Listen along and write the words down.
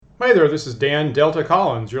Hi there, this is Dan Delta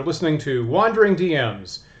Collins. You're listening to Wandering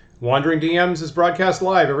DMs. Wandering DMs is broadcast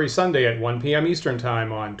live every Sunday at 1 p.m. Eastern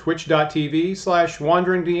Time on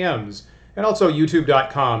twitch.tv/wanderingdms and also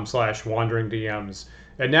youtube.com/wanderingdms.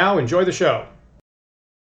 And now, enjoy the show.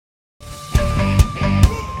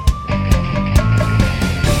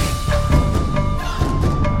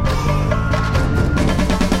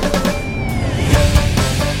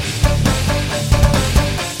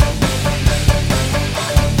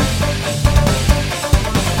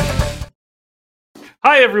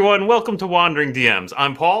 Hi everyone, welcome to Wandering DMs.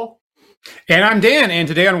 I'm Paul. And I'm Dan, and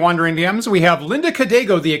today on Wandering DMs we have Linda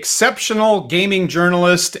Cadego, the exceptional gaming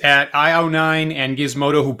journalist at IO9 and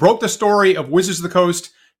Gizmodo, who broke the story of Wizards of the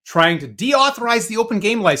Coast trying to deauthorize the open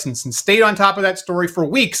game license and stayed on top of that story for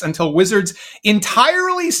weeks until Wizards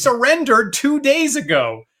entirely surrendered 2 days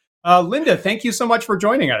ago. Linda, thank you so much for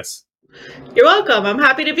joining us. You're welcome. I'm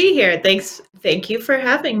happy to be here. Thank you for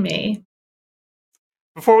having me.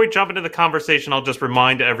 Before we jump into the conversation, I'll just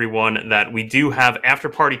remind everyone that we do have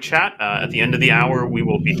after-party chat. At the end of the hour, we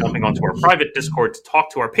will be jumping onto our private Discord to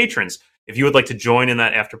talk to our patrons. If you would like to join in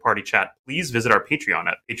that after-party chat, please visit our Patreon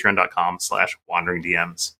at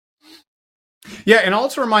patreon.com/wanderingdms. Yeah, and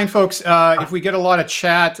also remind folks, if we get a lot of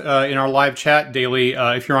chat in our live chat daily,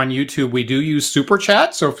 if you're on YouTube, we do use Super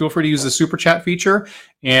Chat, so feel free to use the Super Chat feature,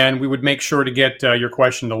 and we would make sure to get your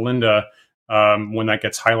question to Linda when that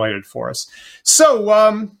gets highlighted for us.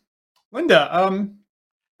 So, Linda,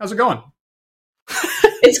 how's it going?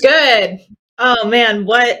 It's good. Oh man,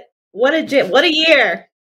 what a year!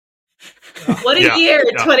 What a year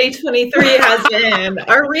 2023 has been.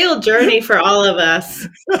 A real journey for all of us.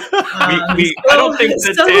 I don't think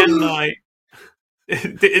that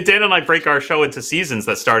Dan and I break our show into seasons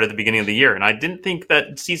that start at the beginning of the year, and I didn't think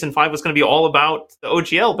that season 5 was going to be all about the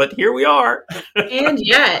OGL, but here we are. And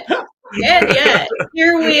yet,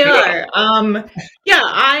 here we are.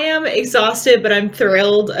 I am exhausted, but I'm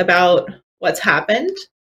thrilled about what's happened.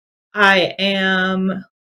 I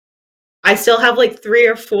still have like 3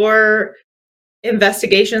 or 4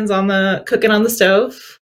 investigations cooking on the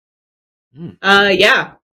stove. No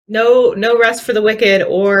rest for the wicked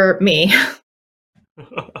or me.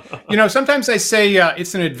 You know, sometimes I say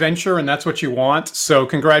it's an adventure, and that's what you want. So,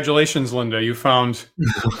 congratulations, Linda. You found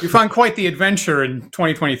quite the adventure in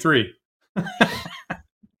 2023. I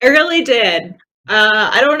really did.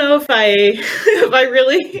 I don't know if I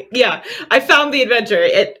really. Yeah, I found the adventure.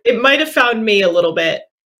 It might have found me a little bit,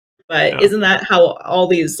 but Isn't that how all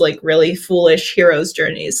these like really foolish heroes'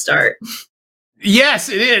 journeys start? Yes,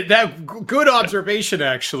 it is. That good observation.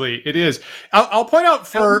 Actually, it is. I'll point out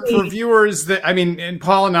for viewers that and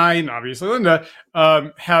Paul and I, and obviously Linda,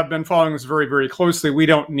 have been following this very, very closely. We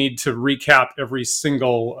don't need to recap every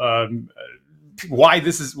single why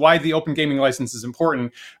the open gaming license is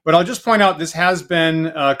important. But I'll just point out this has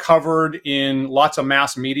been covered in lots of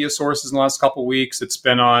mass media sources in the last couple of weeks. It's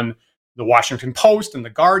been on the Washington Post and the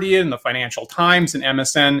Guardian, the Financial Times, and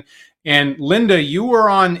MSN. And Linda, you were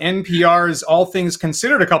on NPR's All Things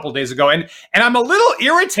Considered a couple of days ago, and I'm a little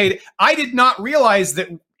irritated. I did not realize that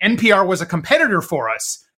NPR was a competitor for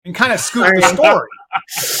us and kind of scooped the story.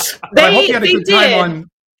 I hope you had a good time on.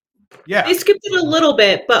 Yeah, they scooped it a little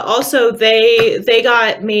bit, but also they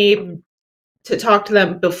got me to talk to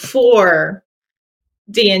them before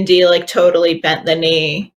D&D like totally bent the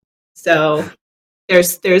knee. So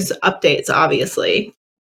there's updates, obviously.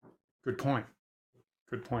 Good point.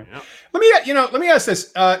 Yeah. Let me ask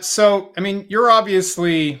this. So, you're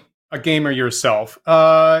obviously a gamer yourself.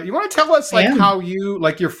 You want to tell us how you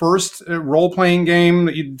your first role-playing game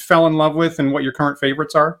that you fell in love with and what your current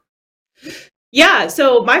favorites are? Yeah,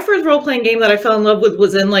 so my first role-playing game that I fell in love with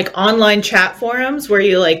was in online chat forums where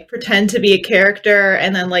you pretend to be a character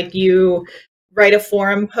and then you write a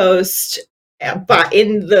forum post but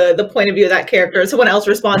in the point of view of that character. Someone else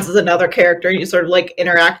responds as another character and you sort of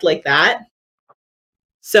interact like that.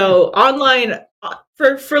 So online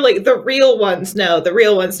for the real ones know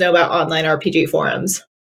about online RPG forums.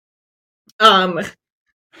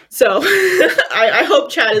 So I hope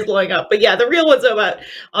chat is blowing up, but yeah, the real ones know about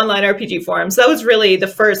online RPG forums. That was really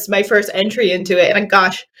my first entry into it. And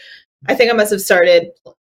gosh, I think I must have started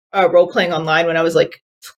role playing online when I was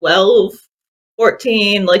 12,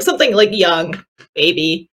 14, something young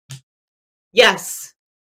baby. Yes,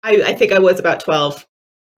 I think I was about 12.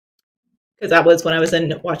 Because that was when I was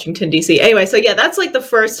in Washington, D.C. Anyway, so yeah, that's the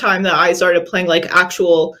first time that I started playing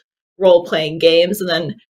actual role-playing games. And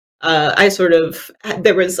then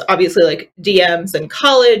there was obviously DMs in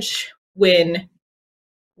college when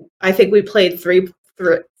I think we played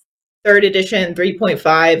 3rd edition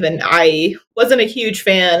 3.5, and I wasn't a huge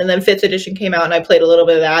fan. And then 5th edition came out, and I played a little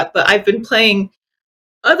bit of that. But I've been playing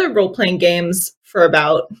other role-playing games for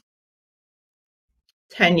about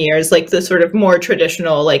 10 years, like the sort of more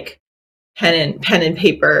traditional, like pen and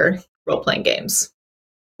paper role-playing games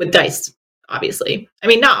with dice, obviously. I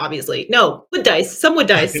mean, not obviously. No, with dice. Some with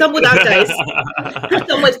dice, some without dice,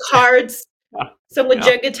 some with cards, some with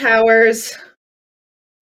Jenga towers,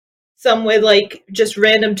 some with like just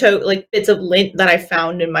random like bits of lint that I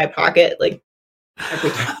found in my pocket, like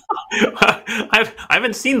everything. I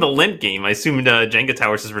haven't seen the lint game. I assume Jenga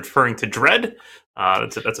Towers is referring to Dread.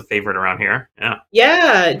 That's a favorite around here.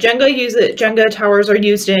 Yeah. Jenga towers are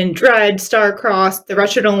used in Dread, Starcross, the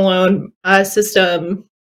Wretched Alone system,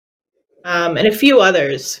 and a few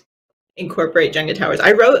others incorporate Jenga towers.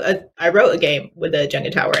 I wrote a game with a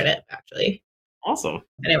Jenga tower in it, actually. Awesome.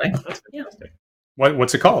 Anyway,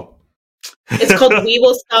 What's it called? It's called We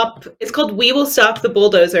Will Stop. It's called We Will Stop the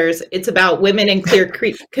Bulldozers. It's about women in Clear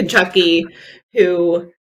Creek, Kentucky,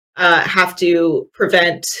 who have to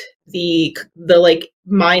prevent the like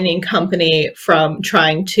mining company from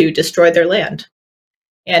trying to destroy their land.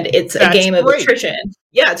 And it's a game of attrition.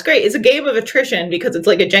 Yeah, it's great. It's a game of attrition because it's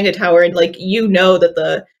like a Jenga tower, and like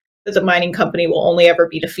that the mining company will only ever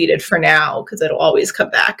be defeated for now because it'll always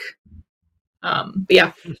come back. But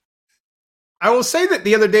yeah. I will say that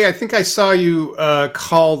the other day, I think I saw you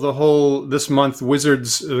call this month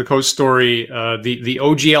Wizards of the Coast story the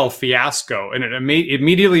OGL fiasco, and it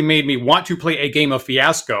immediately made me want to play a game of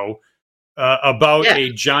Fiasco about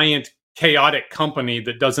a giant chaotic company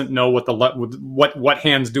that doesn't know what what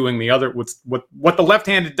hand's doing the other, what the left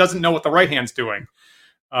hand doesn't know what the right hand's doing.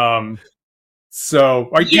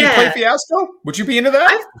 So, do you play Fiasco? Would you be into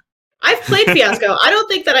that? I've played Fiasco. I don't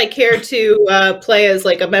think that I care to play as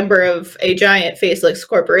like a member of a giant faceless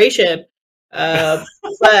corporation, but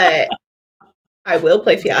I will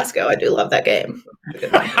play Fiasco. I do love that game.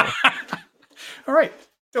 All right,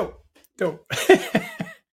 dope. So,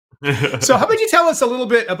 how about you tell us a little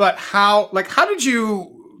bit about how did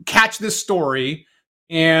you catch this story,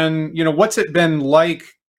 and what's it been like,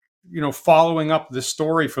 following up the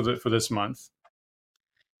story for this month?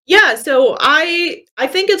 Yeah, so I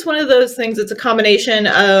think it's one of those things. It's a combination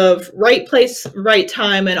of right place, right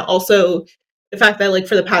time, and also the fact that like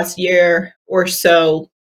for the past year or so,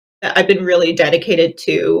 I've been really dedicated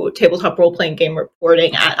to tabletop role-playing game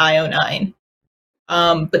reporting at IO9.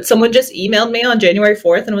 But someone just emailed me on January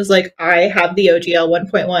 4th and was like, I have the OGL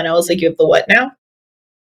 1.1. I was like, you have the what now?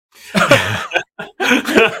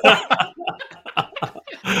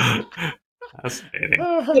 Fascinating. You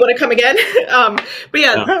want to come again? But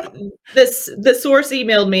yeah, the source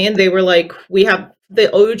emailed me and they were like, we have the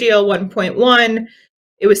OGL 1.1.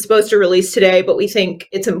 It was supposed to release today, but we think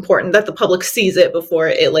it's important that the public sees it before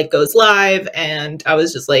it like goes live. And I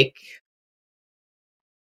was just like,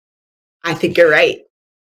 I think you're right.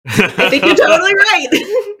 I think you're totally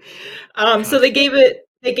right. So they gave it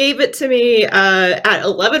to me at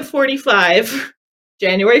 11:45,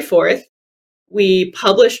 January 4th. We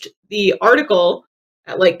published the article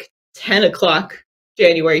at like 10 o'clock,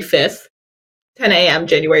 January 5th, 10 a.m.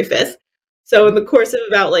 January 5th. So in the course of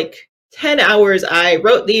about like 10 hours, I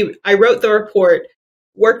wrote the report,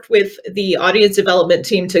 worked with the audience development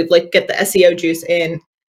team to like get the SEO juice in,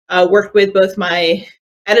 worked with both my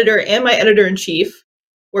editor and my editor-in-chief,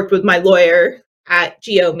 worked with my lawyer at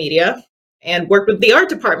Geo Media, and worked with the art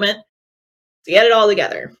department to get it all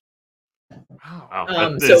together.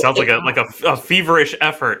 Wow. It sounds like a feverish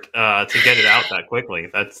effort to get it out that quickly.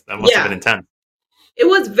 That must have been intense. It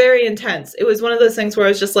was very intense. It was one of those things where I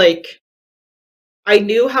was just like, I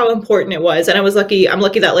knew how important it was, and I'm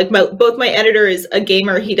lucky that like both my editor is a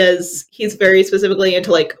gamer. He's very specifically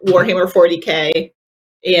into like Warhammer 40K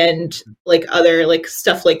and like other like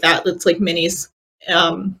stuff like that. That's like mini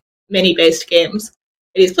based games.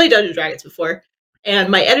 And he's played Dungeons and Dragons before. And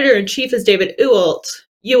my editor in chief is David Ewalt,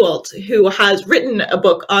 who has written a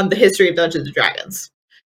book on the history of Dungeons and Dragons.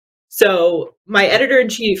 So my editor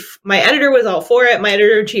was all for it. My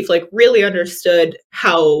editor in chief like really understood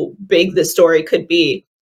how big the story could be.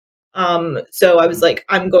 So I was like,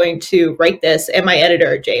 I'm going to write this. And my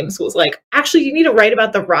editor, James, was like, actually, you need to write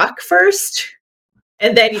about The Rock first,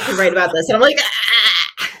 and then you can write about this. And I'm like, ah!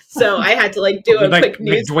 So I had to like do a quick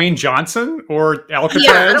news. Dwayne Johnson or Alcatraz?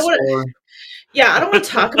 I don't want to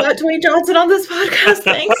talk about Dwayne Johnson on this podcast.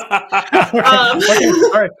 Thanks.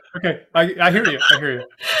 All right. Okay. I hear you.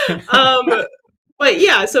 But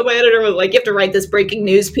yeah, so my editor was like, you have to write this breaking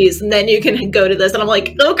news piece and then you can go to this. And I'm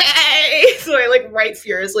like, okay. So I like write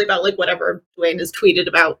furiously about like whatever Dwayne has tweeted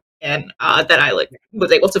about, and then I like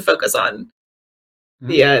was able to focus on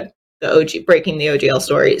the breaking the OGL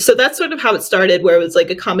story. So that's sort of how it started, where it was like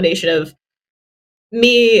a combination of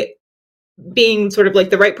me being sort of like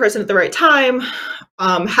the right person at the right time,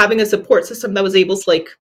 having a support system that was able to like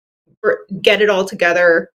get it all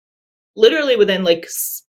together literally within like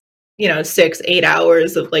 6-8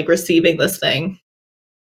 hours of like receiving this thing,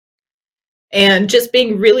 and just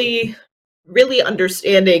being really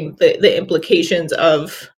understanding the implications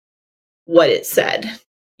of what it said.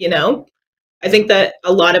 I think that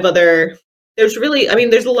a lot of there's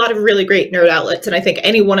a lot of really great nerd outlets, and I think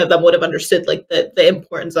any one of them would have understood like the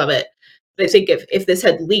importance of it. But I think if this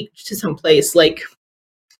had leaked to some place like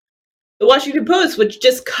the Washington Post, which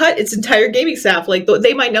just cut its entire gaming staff, like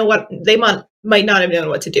they might not have known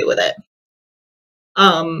what to do with it.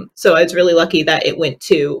 So I was really lucky that it went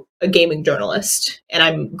to a gaming journalist, and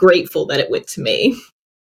I'm grateful that it went to me.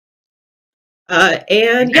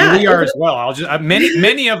 And we are as well.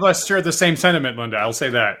 Many of us share the same sentiment, Linda. I'll say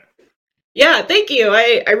that. Yeah, thank you.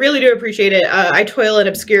 I really do appreciate it. I toil in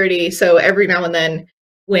obscurity, so every now and then,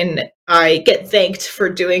 when I get thanked for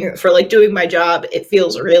doing my job, it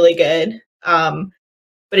feels really good. But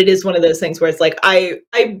it is one of those things where it's like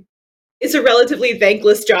it's a relatively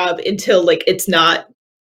thankless job until like it's not.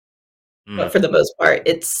 But for the most part,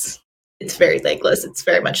 it's very thankless. It's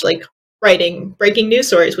very much like writing breaking news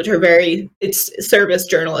stories, which are it's service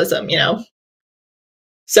journalism,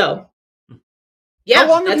 So, yeah. How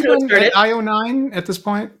long have you been at IO9 at this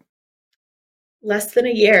point? Less than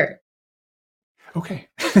a year. Okay.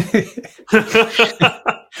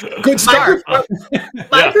 Good start.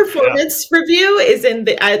 My performance review is in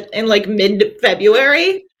like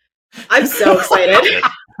mid-February. I'm so excited.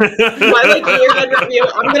 My like year-end review,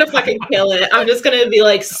 I'm gonna fucking kill it. I'm just gonna be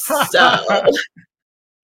like so.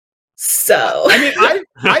 I mean,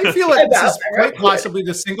 I feel like this is quite possibly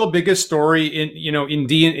the single biggest story in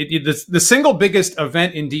the single biggest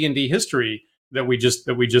event in D&D history that we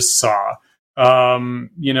just saw.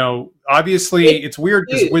 Obviously it's weird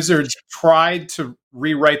because Wizards tried to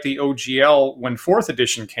rewrite the OGL when 4th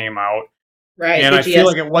edition came out, right? And I feel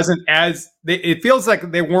like it wasn't it feels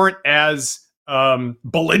like they weren't as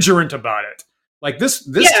belligerent about it. Like this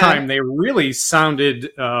time they really sounded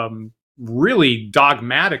really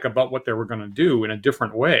dogmatic about what they were going to do in a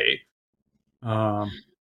different way.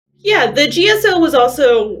 Yeah, the GSL was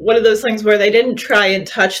also one of those things where they didn't try and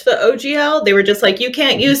touch the OGL. They were just like, you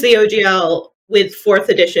can't use the OGL with 4th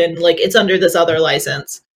edition, like it's under this other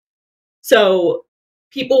license. So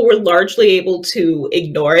people were largely able to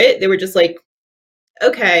ignore it. They were just like,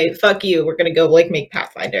 okay, fuck you, we're gonna go like make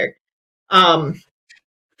Pathfinder. So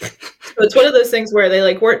it's one of those things where they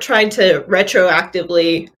like weren't trying to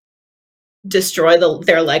retroactively destroy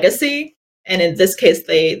their legacy, and in this case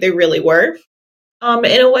they really were,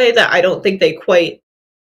 in a way that I don't think they quite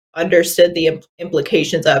understood the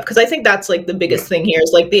implications of, because I think that's like the biggest thing here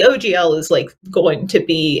is like the OGL is like going to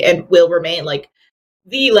be and will remain like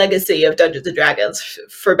the legacy of Dungeons and Dragons,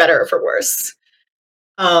 for better or for worse.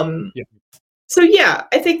 So yeah,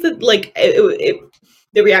 I think that like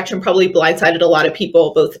the reaction probably blindsided a lot of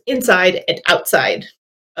people, both inside and outside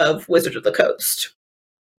of Wizards of the Coast.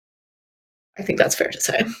 I think that's fair to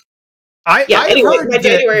say. Anyway, my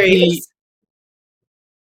January.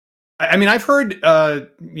 I've heard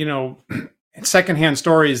secondhand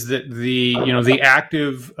stories that the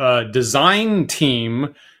active design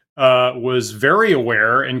team was very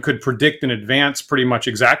aware and could predict in advance pretty much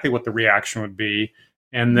exactly what the reaction would be,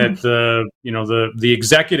 and that the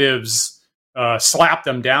executives slapped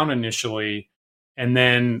them down initially, and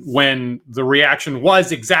then when the reaction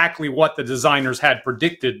was exactly what the designers had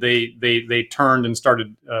predicted, they turned and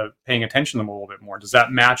started paying attention to them a little bit more. Does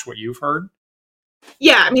that match what you've heard?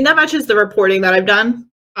 Yeah, that matches the reporting that I've done.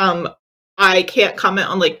 I can't comment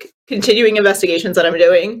on like continuing investigations that I'm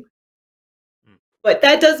doing, but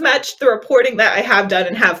that does match the reporting that I have done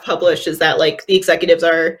and have published, is that like the executives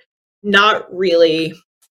are not really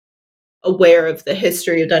aware of the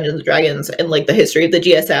history of Dungeons and Dragons and like the history of the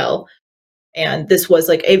GSL. And this was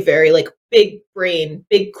like a very like big brain,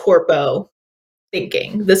 big corpo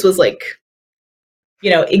thinking. This was like,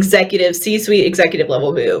 executive, C-suite executive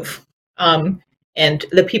level move. And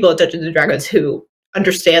the people at Dungeons and Dragons who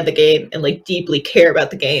understand the game and like deeply care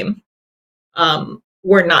about the game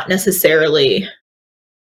were not necessarily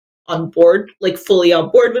on board, like fully on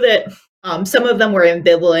board with it. Some of them were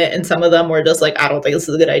ambivalent and some of them were just like, I don't think this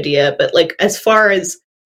is a good idea. But like, as far as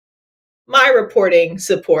my reporting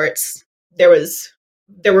supports, there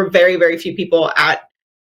were very, very few people at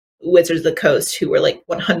Wizards of the Coast who were like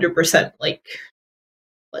 100% like,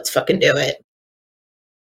 let's fucking do it.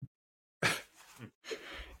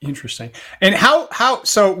 Interesting. And how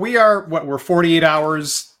so we are we're 48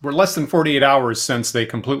 hours, we're less than 48 hours since they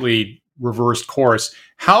completely reversed course.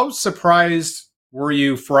 How surprised were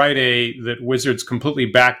you Friday that Wizards completely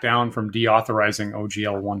backed down from deauthorizing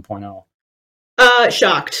OGL 1.0?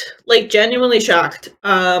 Shocked. Like genuinely shocked.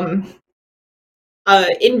 In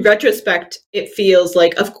retrospect, it feels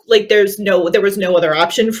like there was no other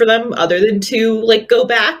option for them other than to like go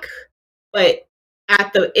back. But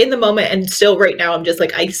in the moment and still right now, I'm just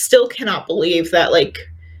like, I still cannot believe that like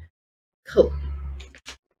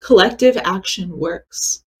collective action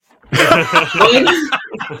works.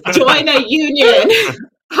 Join a union.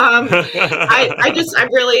 I'm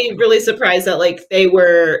really, really surprised that like they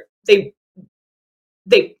put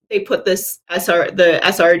the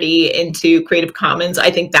SRD into Creative Commons.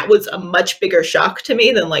 I think that was a much bigger shock to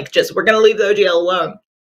me than like just we're gonna leave the OGL alone.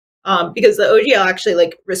 Because the OGL actually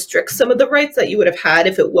like restricts some of the rights that you would have had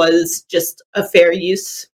if it was just a fair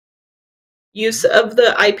use of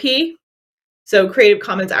the IP. So Creative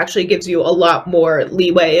Commons actually gives you a lot more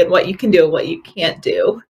leeway in what you can do and what you can't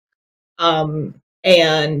do. And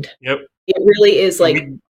Yep. It really is like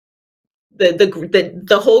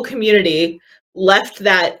the whole community left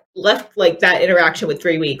that interaction with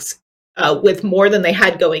 3 weeks with more than they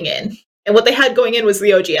had going in. And what they had going in was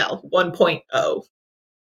the OGL 1.0.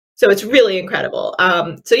 So it's really incredible.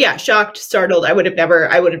 So yeah, shocked, startled. I would have never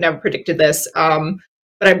predicted this. But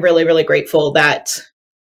I'm really, really grateful that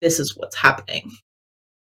this is what's happening.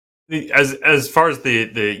 As far as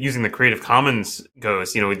the using the Creative Commons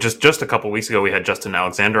goes, just a couple of weeks ago we had Justin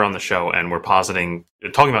Alexander on the show, and we're talking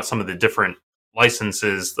about some of the different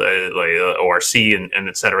licenses, like ORC and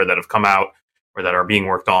et cetera, that have come out or that are being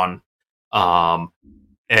worked on.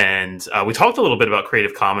 And we talked a little bit about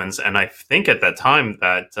Creative Commons, and I think at that time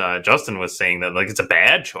that Justin was saying that like it's a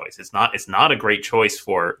bad choice. It's not a great choice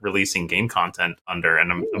for releasing game content under.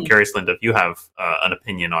 And I'm curious, Linda, if you have an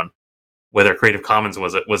opinion on whether Creative Commons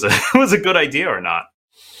was a good idea or not.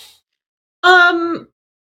 I'm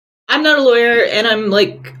not a lawyer, and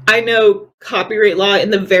I know copyright law in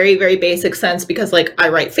the very, very basic sense because like I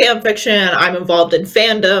write fan fiction, I'm involved in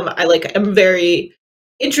fandom. I'm very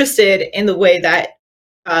interested in the way that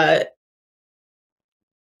an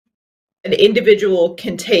individual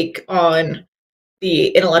can take on the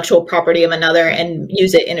intellectual property of another and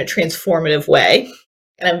use it in a transformative way.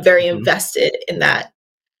 And I'm very invested in that.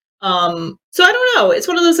 So I don't know. It's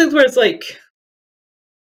one of those things where it's like,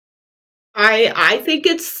 I think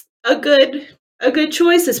it's a good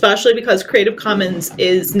choice, especially because Creative Commons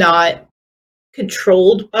is not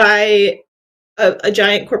controlled by a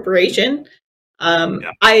giant corporation.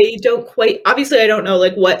 I don't know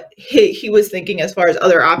like what he was thinking as far as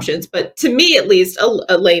other options, but to me at least,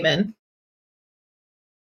 a layman,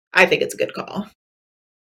 I think it's a good call.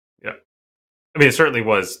 Yeah. I mean, it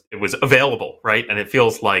was available, right? And it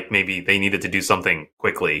feels like maybe they needed to do something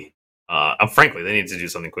quickly. Frankly, they needed to do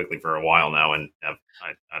something quickly for a while now, and I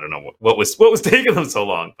don't know what was taking them so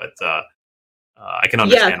long, but I can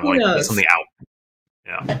understand why there's something out.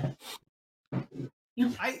 Yeah.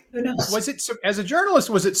 Who knows? Was it, as a journalist,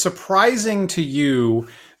 was it surprising to you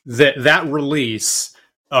that release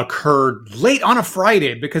occurred late on a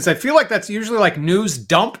Friday? Because I feel like that's usually like news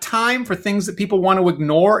dump time for things that people want to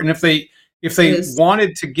ignore. And if they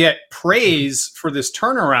wanted to get praise for this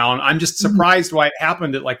turnaround, I'm just surprised why it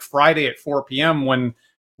happened at like Friday at 4 p.m. when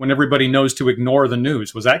everybody knows to ignore the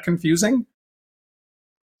news. Was that confusing?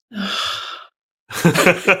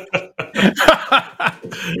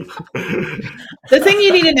 The thing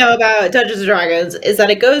you need to know about Dungeons and Dragons is that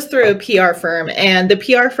it goes through a PR firm, and the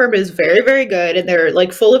PR firm is very, very good, and they're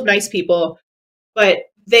like full of nice people, but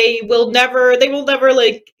they will never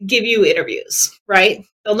like give you interviews, right?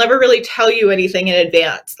 They'll never really tell you anything in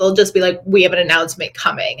advance. They'll just be like, we have an announcement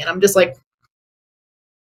coming. And I'm just like,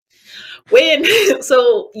 when?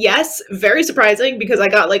 So yes, very surprising because I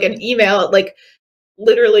got like an email at like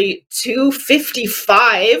literally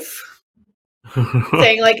 2:55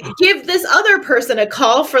 saying like, give this other person a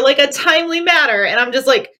call for like a timely matter. And I'm just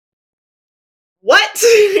like, what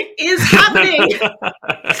is happening?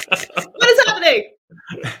 What is happening?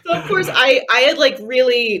 So of course I had like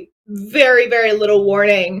really very, very little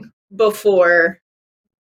warning before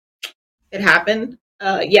it happened.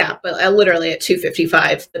 But literally at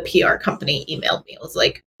 2:55, the PR company emailed me. It was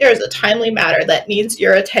like, there's a timely matter that needs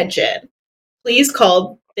your attention. Please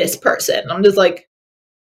call this person. I'm just like,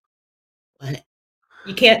 what?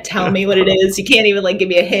 You can't tell me what it is. You can't even like give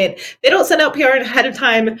me a hint. They don't send out PR ahead of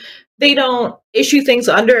time. They don't issue things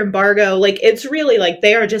under embargo. Like, it's really like,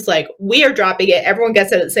 they are just like, we are dropping it. Everyone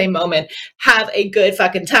gets it at the same moment. Have a good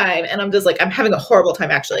fucking time. And I'm just like, I'm having a horrible time,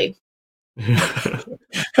 actually.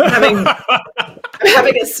 I'm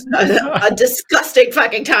having a disgusting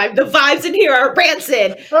fucking time. The vibes in here are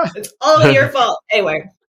rancid. It's all your fault. Anyway.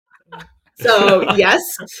 So, yes,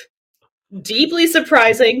 deeply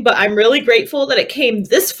surprising, but I'm really grateful that it came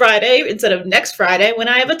this Friday instead of next Friday when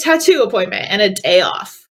I have a tattoo appointment and a day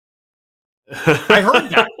off. I heard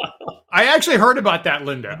that. I actually heard about that,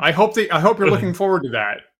 Linda. I hope you're looking forward to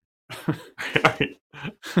that.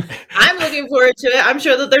 I'm looking forward to it. I'm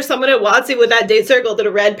sure that there's someone at WotC with that date circled in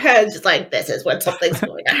a red pen, just like, this is when something's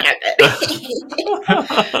going to happen.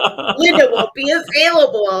 Linda won't be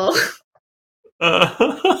available.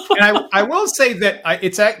 And I will say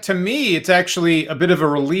that to me, it's actually a bit of a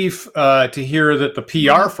relief to hear that the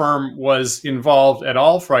PR firm was involved at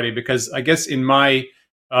all Friday, because I guess in my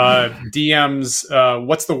DMs,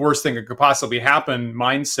 what's the worst thing that could possibly happen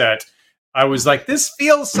mindset, I was like, this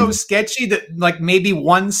feels so sketchy that like maybe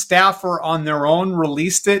one staffer on their own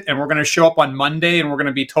released it and we're going to show up on Monday and we're going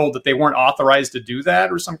to be told that they weren't authorized to do that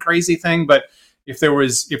or some crazy thing. But if there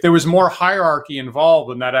was more hierarchy involved,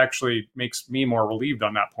 then that actually makes me more relieved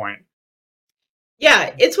on that point.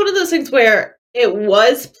 Yeah, it's one of those things where it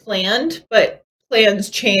was planned, but plans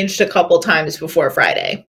changed a couple times before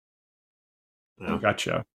Friday. Oh,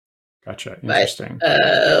 gotcha. Interesting.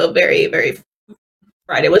 But, very, very.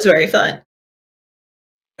 Friday was very fun.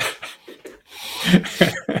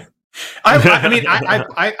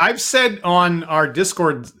 I've said on our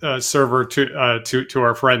Discord server to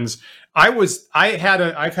our friends, I've had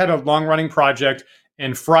a long running project,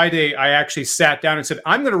 and Friday I actually sat down and said,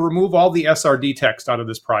 I'm going to remove all the SRD text out of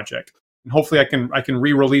this project, and hopefully I can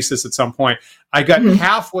re-release this at some point. I got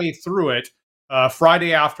halfway through it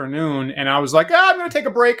Friday afternoon, and I was like, I'm going to take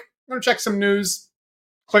a break. I'm going to check some news.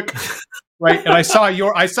 Click. Right, and I saw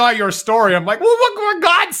your story. I'm like, well, for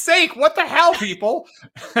God's sake, what the hell, people?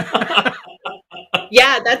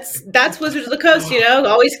 Yeah, that's Wizards of the Coast,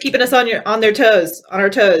 always keeping us on our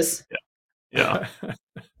toes. Yeah.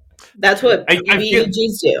 That's what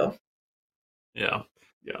BBUGs do. Yeah.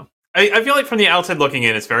 I feel like from the outside looking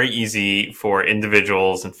in, it's very easy for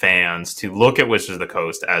individuals and fans to look at Wizards of the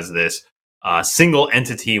Coast as this single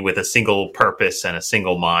entity with a single purpose and a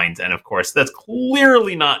single mind. And of course, that's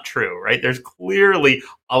clearly not true, right? There's clearly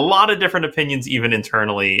a lot of different opinions, even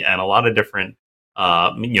internally, and a lot of different,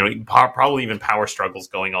 probably even power struggles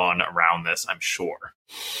going on around this, I'm sure.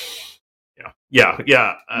 Yeah.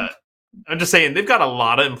 I'm just saying, they've got a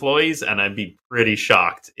lot of employees, and I'd be pretty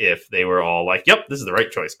shocked if they were all like, yep, this is the right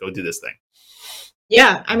choice. Go do this thing.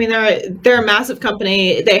 Yeah, I mean, they're a massive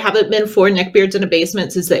company. They haven't been for neckbeards in a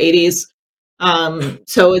basement since the 80s.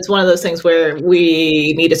 So it's one of those things where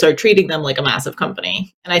we need to start treating them like a massive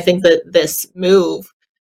company. And I think that this move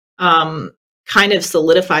kind of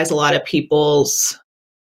solidifies a lot of people's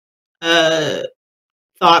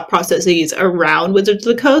thought processes around Wizards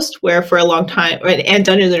of the Coast, where for a long time, and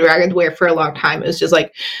Dungeons and Dragons, where for a long time it was just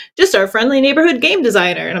like, just our friendly neighborhood game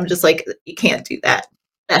designer. And I'm just like, you can't do that,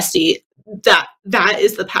 bestie. That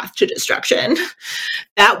is the path to destruction.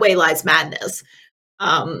 That way lies madness.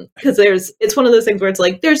 Because it's one of those things where it's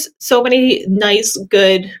like, there's so many nice,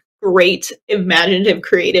 good, great, imaginative,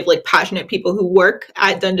 creative, like passionate people who work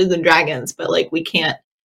at Dungeons and Dragons, but like we can't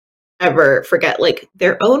ever forget, like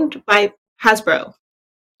they're owned by Hasbro.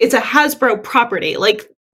 It's a Hasbro property. Like,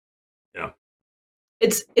 yeah,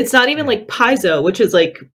 it's not even like Paizo, which is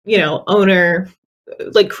like, owner,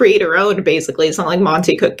 like creator owned, basically. It's not like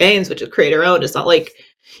Monty Cook Games, which is creator owned. It's not like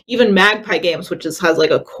even Magpie Games, which has like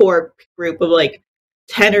a core group of like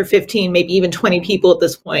 10 or 15, maybe even 20 people at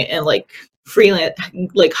this point, and like freelance,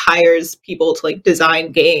 like hires people to like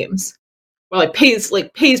design games, or like pays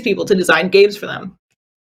people to design games for them.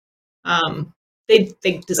 They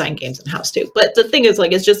design games in house too. But the thing is,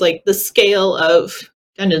 like, it's just like the scale of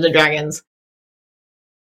Dungeons and Dragons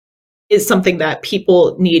is something that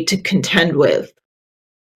people need to contend with,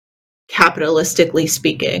 capitalistically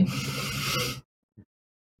speaking.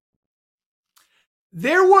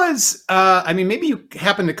 There was, maybe you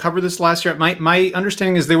happened to cover this last year. My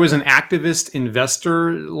understanding is there was an activist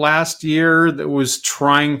investor last year that was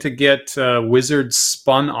trying to get Wizards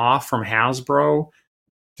spun off from Hasbro.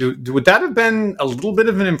 Would that have been a little bit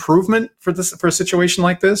of an improvement for a situation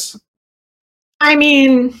like this? I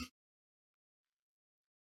mean,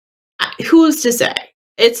 who's to say?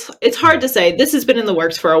 It's hard to say. This has been in the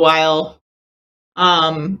works for a while.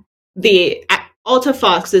 The Alta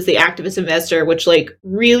Fox is the activist investor, which like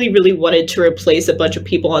really, really wanted to replace a bunch of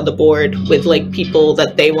people on the board with like people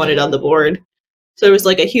that they wanted on the board. So there was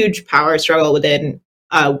like a huge power struggle within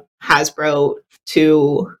Hasbro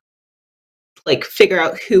to like figure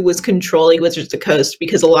out who was controlling Wizards of the Coast,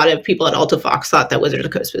 because a lot of people at Alta Fox thought that Wizards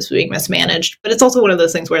of the Coast was being mismanaged. But it's also one of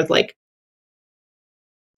those things where it's like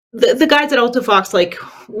the guys at Alta Fox, like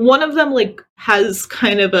one of them like has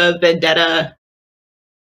kind of a vendetta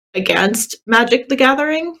against Magic the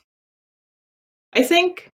Gathering, I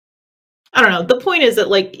think. I don't know. The point is that,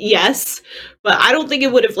 like, yes, but I don't think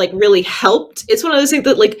it would have like really helped. It's one of those things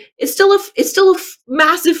that like it's still a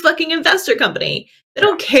massive fucking investor company. They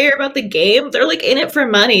don't care about the game. They're like in it for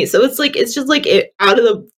money. So it's like it's just like it, out of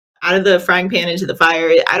the frying pan into the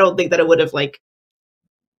fire. I don't think that it would have like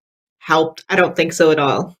helped. I don't think so at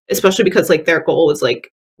all. Especially because like their goal was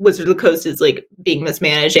like Wizards of the Coast is like being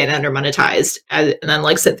mismanaged and under monetized, and then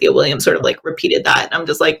like Cynthia Williams sort of like repeated that. And I'm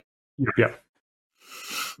just like, yeah.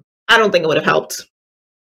 I don't think it would have helped.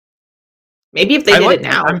 Maybe if they did it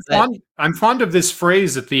now. I'm fond of this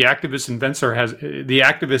phrase that the activist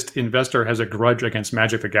investor has a grudge against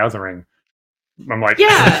Magic the Gathering. I'm like,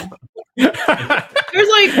 yeah. there's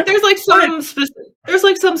like some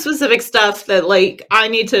specific stuff that like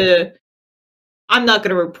I'm not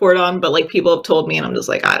going to report on, but like people have told me, and I'm just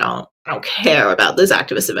like, I don't care about this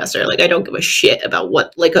activist investor. Like I don't give a shit about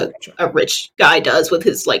what like a rich guy does with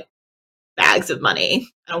his like bags of money.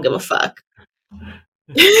 I don't give a fuck.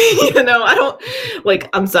 You know, I don't like,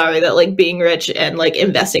 I'm sorry that like being rich and like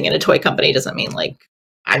investing in a toy company doesn't mean like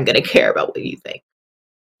I'm gonna care about what you think.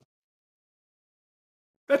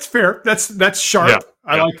 That's fair. That's sharp. Yeah.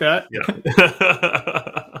 I like that. Yeah.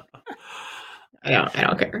 I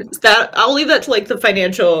don't care. That I'll leave that to like the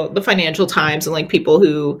Financial Times and like people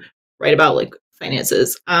who write about like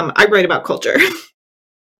finances. I write about culture.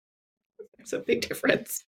 There's a big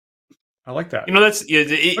difference. I like that. You know, that's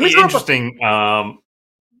interesting.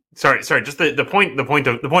 Sorry. Just the point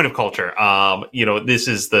of culture. You know, this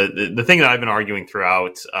is the thing that I've been arguing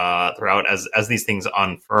throughout as these things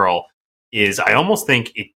unfurl is I almost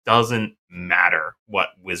think it doesn't matter what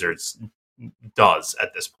Wizards does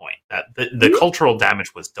at this point. That the cultural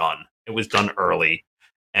damage was done. It was done early,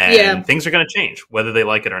 and things are going to change whether they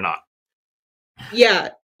like it or not. Yeah,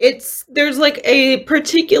 there's like a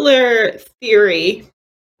particular theory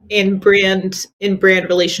in brand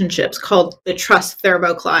relationships called the trust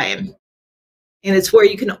thermocline, and it's where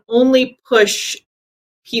you can only push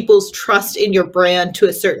people's trust in your brand to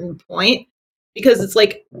a certain point, because it's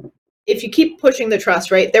like if you keep pushing the trust,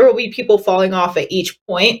 right, there will be people falling off at each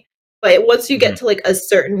point, but once you get to like a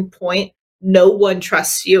certain point, no one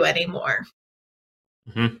trusts you anymore.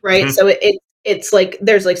 Right? So it's like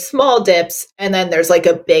there's like small dips and then there's like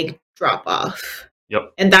a big drop off.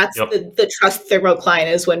 Yep. And that's the trust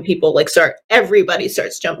thermocline is when people like everybody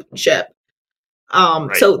starts jumping ship.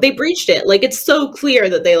 Right. So they breached it. Like it's so clear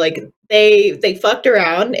that they fucked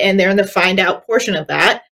around and they're in the find out portion of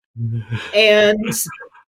that. And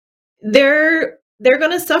they're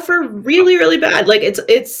going to suffer really, really bad. Like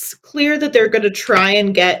it's clear that they're going to try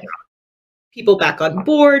and get people back on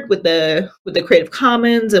board with the Creative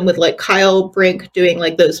Commons and with like Kyle Brink doing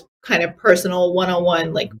like those kind of personal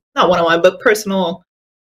one-on-one, like not one-on-one, but personal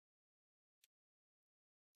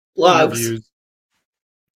blogs.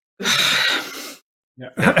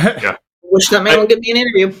 Yeah. Wish that man would give me an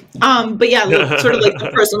interview. But yeah, sort of like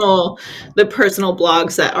the personal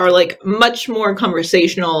blogs that are like much more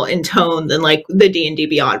conversational in tone than like the D&D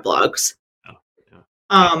Beyond blogs.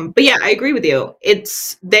 But yeah, I agree with you.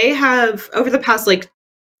 They have over the past like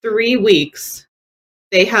 3 weeks,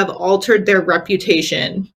 they have altered their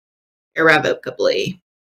reputation irrevocably,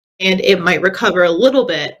 and it might recover a little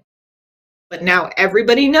bit, but now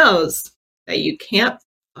everybody knows that you can't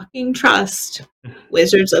fucking trust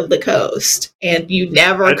Wizards of the Coast, and you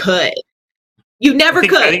never could. You never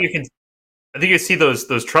could. I think you see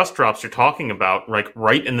those trust drops you're talking about, like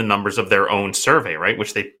right in the numbers of their own survey, right,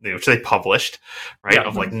 which they published, right,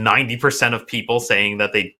 of like 90% of people saying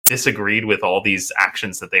that they disagreed with all these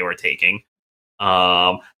actions that they were taking.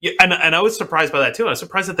 And I was surprised by that too. I was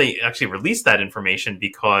surprised that they actually released that information,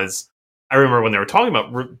 because I remember when they were talking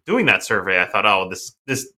about doing that survey, I thought, oh, this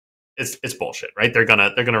it's bullshit, right? They're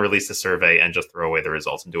gonna release the survey and just throw away the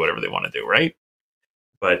results and do whatever they want to do, right?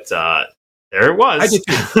 But there it was. I did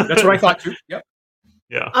too. That's what I thought too. Yep.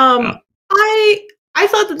 Yeah. I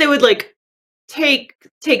thought that they would like take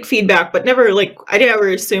feedback, but never like I never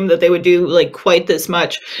assumed that they would do like quite this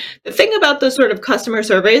much. The thing about those sort of customer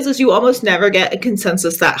surveys is you almost never get a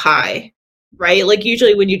consensus that high, right? Like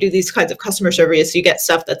usually when you do these kinds of customer surveys, you get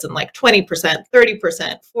stuff that's in like 20%,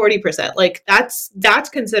 30%, 40%. Like that's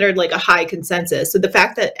considered like a high consensus. So the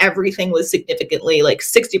fact that everything was significantly like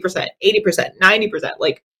 60%, 80%, 90%,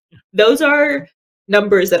 like those are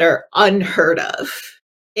numbers that are unheard of.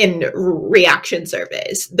 in reaction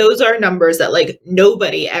surveys. Those are numbers that like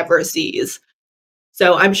nobody ever sees.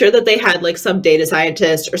 So I'm sure that they had like some data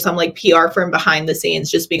scientist or some like PR firm behind the scenes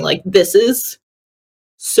just being like, this is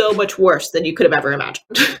so much worse than you could have ever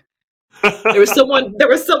imagined. There was someone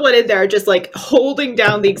in there just like holding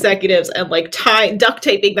down the executives and like duct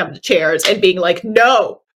taping them to chairs and being like,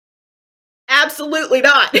 no, absolutely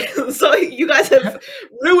not. So you guys have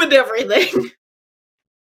ruined everything.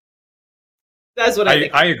 That's what I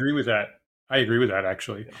think. I agree with that. I agree with that,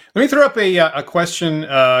 actually. Let me throw up a question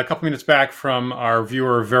a couple minutes back from our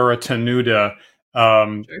viewer, Vera Tanuda,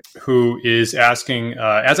 who is asking,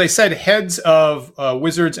 as I said, heads of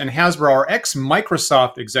Wizards and Hasbro are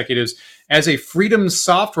ex-Microsoft executives. As a freedom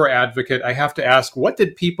software advocate, I have to ask, what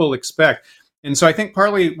did people expect? And so I think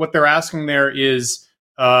partly what they're asking there is,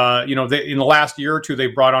 in the last year or two, they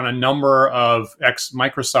brought on a number of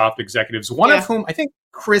ex-Microsoft executives, one of whom, I think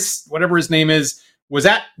Chris, whatever his name is, was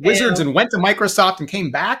at Wizards and went to Microsoft and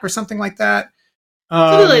came back or something like that.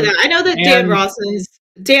 Something like that. I know that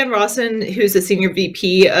Dan Rawson, who's a senior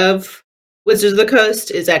VP of Wizards of the Coast,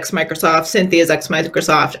 is ex-Microsoft. Cynthia's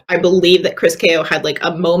ex-Microsoft. I believe that Chris Kao had like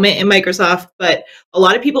a moment in Microsoft, but a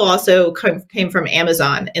lot of people also came from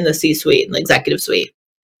Amazon in the C-suite, in the executive suite.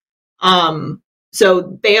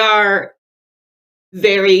 So they are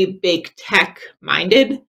very big tech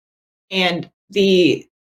minded, and the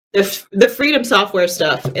freedom software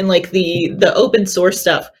stuff and like the open source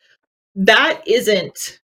stuff, that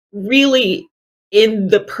isn't really in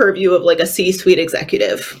the purview of like a C-suite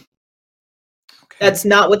executive. Okay. That's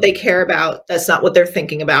not what they care about. That's not what they're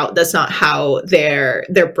thinking about. That's not how their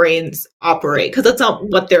brains operate, because that's not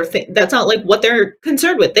what that's not like what they're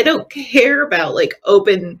concerned with. They don't care about like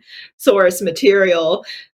open source material.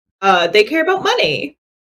 They care about money.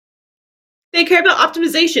 They care about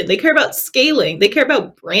optimization. They care about scaling. They care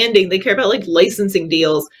about branding. They care about like licensing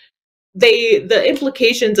deals. The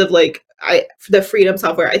implications of like the freedom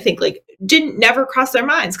software, I think like never cross their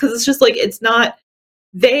minds, because it's just like, it's not,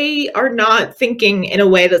 they are not thinking in a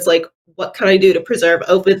way that's like, what can I do to preserve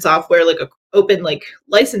open software, like open like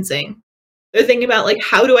licensing? They're thinking about like,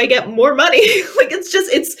 how do I get more money? Like,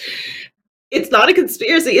 it's not a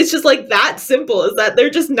conspiracy. It's just like that simple, is that they're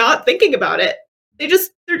just not thinking about it. They're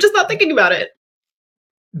just not thinking about it.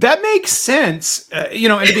 That makes sense. And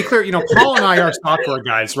to be clear, Paul and I are software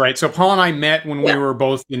guys, right? So Paul and I met when we were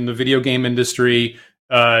both in the video game industry,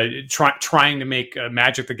 trying to make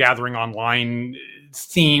Magic the Gathering online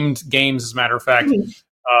themed games, as a matter of fact.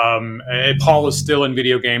 Paul is still in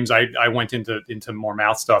video games. I went into more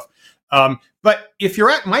math stuff. But if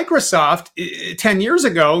you're at Microsoft 10 years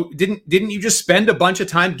ago, didn't you just spend a bunch of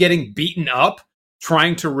time getting beaten up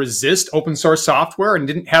trying to resist open source software,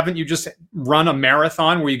 and haven't you just run a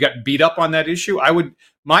marathon where you got beat up on that issue?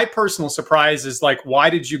 My personal surprise is like,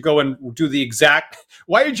 why did you go and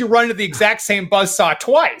why did you run into the exact same buzzsaw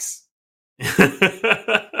twice?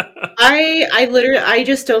 I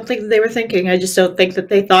just don't think that they were thinking. I just don't think that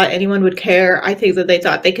they thought anyone would care. I think that they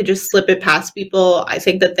thought they could just slip it past people. I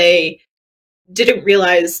think that they didn't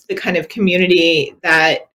realize the kind of community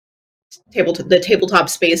that the tabletop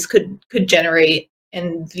space could generate,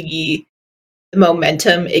 and the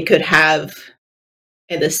momentum it could have,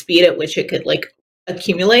 and the speed at which it could like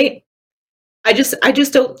accumulate. I just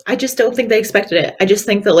don't think they expected it. I just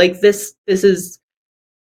think that like this is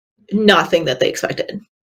nothing that they expected.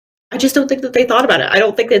 I just don't think that they thought about it. I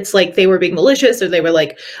don't think it's like they were being malicious or they were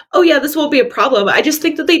like, oh yeah, this won't be a problem. I just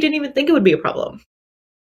think that they didn't even think it would be a problem.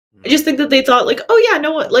 I just think that they thought like, oh yeah,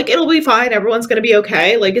 no, like it'll be fine. Everyone's going to be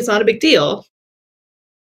okay. Like, it's not a big deal.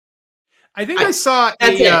 I think I saw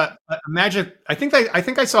a Magic. I think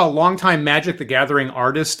I saw a longtime Magic the Gathering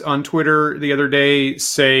artist on Twitter the other day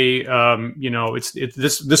say,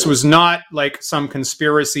 this was not like some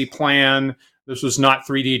conspiracy plan. This was not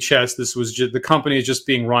 3D chess. This was just the company is just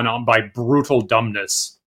being run on by brutal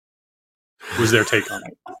dumbness. Was their take on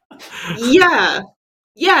it?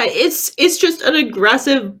 Yeah, it's just an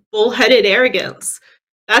aggressive, bullheaded arrogance.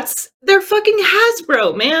 They're fucking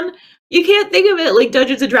Hasbro, man. You can't think of it like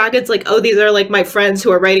Dungeons & Dragons, like, oh, these are like my friends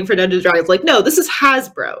who are writing for Dungeons & Dragons. Like, no, this is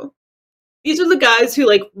Hasbro. These are the guys who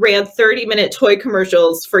like ran 30-minute toy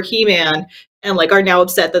commercials for He-Man and like are now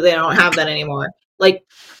upset that they don't have that anymore. Like,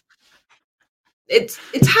 it's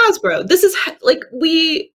Hasbro. This is like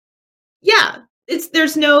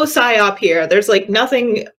there's no psyop here. There's like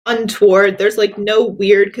nothing untoward. There's like no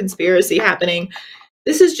weird conspiracy happening.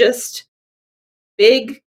 This is just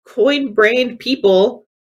big coin-brained people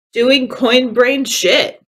doing coin-brained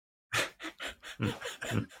shit.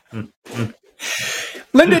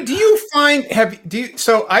 Linda, do you find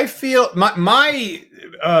so I feel my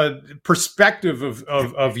perspective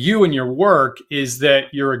of you and your work is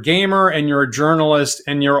that you're a gamer and you're a journalist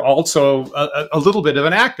and you're also a little bit of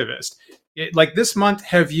an activist. Like this month,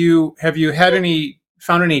 have you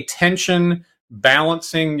found any tension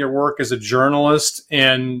balancing your work as a journalist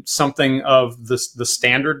and something of the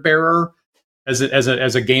standard bearer as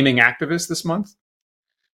a gaming activist this month?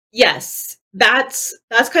 Yes, that's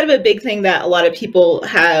kind of a big thing that a lot of people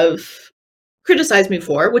have criticized me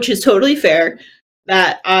for, which is totally fair.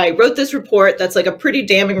 That I wrote this report that's like a pretty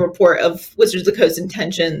damning report of Wizards of the Coast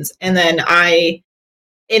intentions, and then I,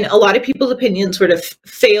 in a lot of people's opinion, sort of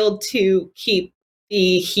failed to keep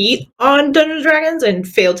the heat on Dungeons & Dragons and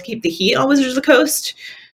failed to keep the heat on Wizards of the Coast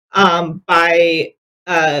by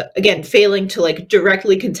again failing to like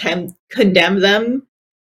directly condemn them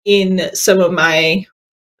in some of my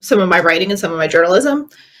writing and some of my journalism.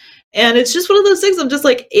 And it's just one of those things. I'm just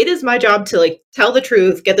like, it is my job to like tell the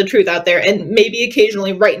truth, get the truth out there, and maybe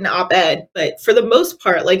occasionally write an op-ed. But for the most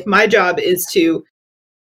part, like my job is to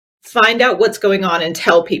find out what's going on and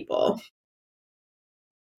tell people.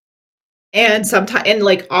 And sometimes, and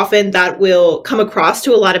like often that will come across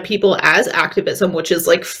to a lot of people as activism, which is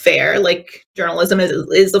like fair. Like journalism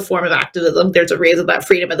is the form of activism. There's a reason that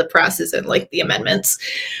freedom of the press is in like the amendments.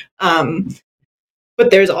 But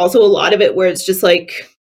there's also a lot of it where it's just like,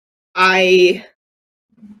 I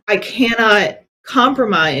cannot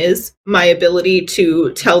compromise my ability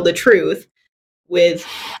to tell the truth with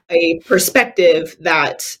a perspective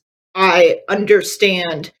that I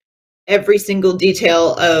understand every single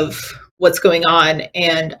detail of what's going on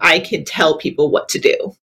and I can tell people what to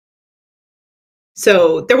do.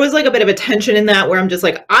 So there was like a bit of a tension in that where I'm just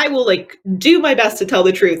like, I will like do my best to tell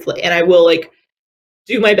the truth and I will like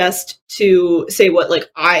do my best to say what like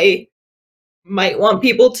I might want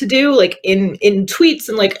people to do like in tweets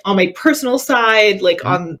and like on my personal side, like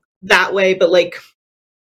on that way. But like,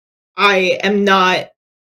 I am not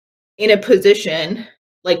in a position,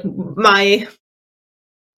 like my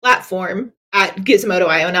platform at Gizmodo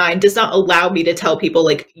IO9 does not allow me to tell people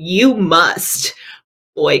like, you must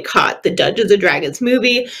boycott the Dungeons & Dragons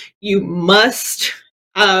movie. You must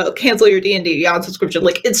cancel your D&D Beyond subscription.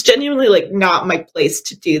 Like it's genuinely like not my place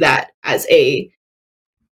to do that as a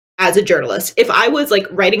journalist. If I was like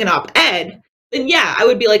writing an op-ed, then yeah, I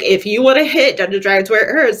would be like, if you want to hit Dungeons & Dragons where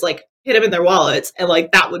it hurts, like hit them in their wallets, and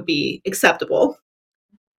like that would be acceptable.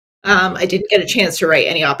 I didn't get a chance to write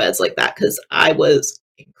any op-eds like that because I was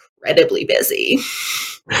incredibly busy.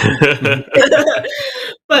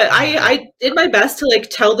 But I did my best to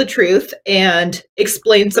like tell the truth and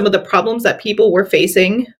explain some of the problems that people were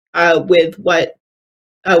facing with what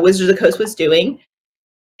Wizards of the Coast was doing.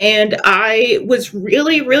 And I was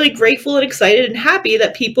really, really grateful and excited and happy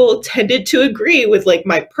that people tended to agree with like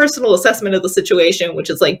my personal assessment of the situation, which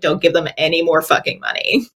is like, don't give them any more fucking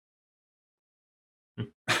money.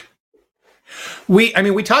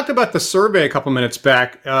 We talked about the survey a couple minutes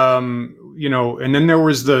back, and then there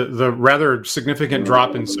was the rather significant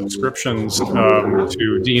drop in subscriptions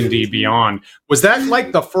to D&D Beyond. Was that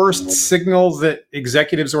like the first signal that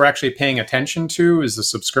executives were actually paying attention to, is the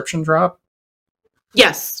subscription drop?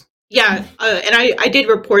 Yes. Yeah. And I did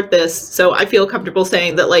report this, so I feel comfortable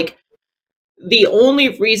saying that, like, the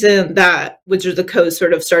only reason that Wizards of the Coast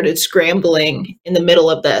sort of started scrambling in the middle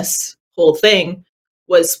of this whole thing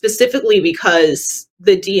was specifically because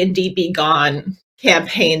the D&D Be Gone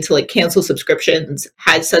campaign to, like, cancel subscriptions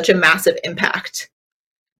had such a massive impact.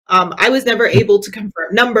 I was never able to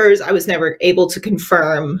confirm numbers. I was never able to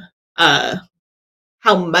confirm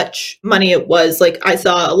how much money it was. Like, I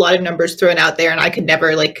saw a lot of numbers thrown out there, and I could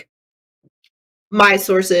never, like, my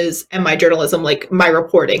sources and my journalism, like my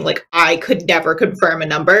reporting, like I could never confirm a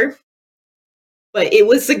number. But it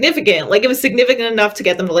was significant. Like, it was significant enough to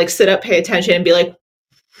get them to like sit up, pay attention, and be like,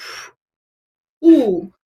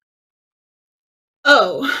 ooh,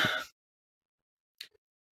 oh,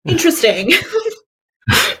 interesting.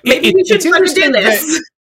 Maybe we should try to do this.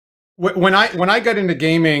 When I got into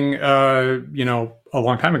gaming, a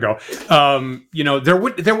long time ago,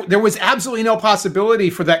 there was absolutely no possibility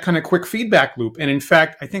for that kind of quick feedback loop. And in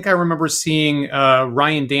fact, I think I remember seeing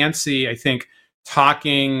Ryan Dancy,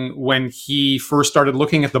 talking when he first started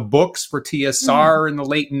looking at the books for TSR in the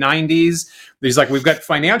late 90s. He's like, we've got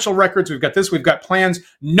financial records, we've got this, we've got plans.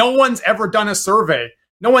 No one's ever done a survey.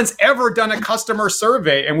 No one's ever done a customer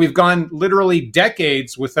survey. And we've gone literally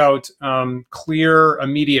decades without clear,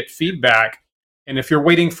 immediate feedback. And if you're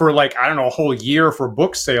waiting for a whole year for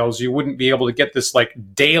book sales, you wouldn't be able to get this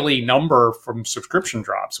daily number from subscription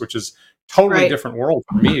drops, which is totally different world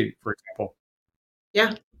for me, for example.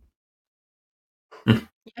 Yeah.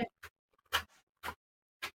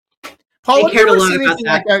 Paul, They have you cared a ever lot seen about anything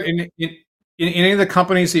like that. that in any of the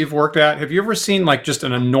companies that you've worked at? Have you ever seen like just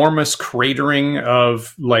an enormous cratering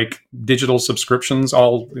of like digital subscriptions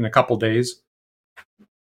all in a couple days?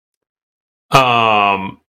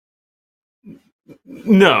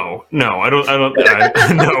 No, I don't,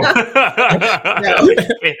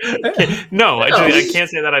 no, I can't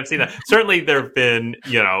say that I've seen that. Certainly there have been,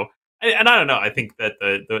 and I don't know. I think that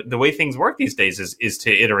the way things work these days is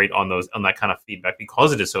to iterate on that kind of feedback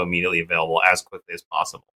because it is so immediately available as quickly as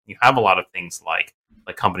possible. You have a lot of things like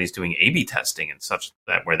companies doing A/B testing and such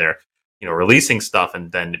that where they're releasing stuff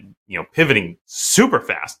and then pivoting super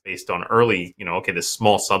fast based on early okay, this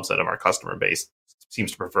small subset of our customer base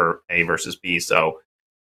seems to prefer A versus B, so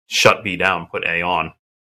shut B down, put A on.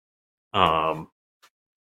 Yeah,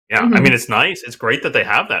 I mean, it's nice. It's great that they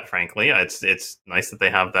have that. Frankly, it's nice that they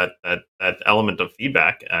have that element of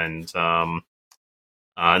feedback, and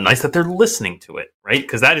nice that they're listening to it, right?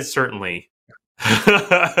 Because that is certainly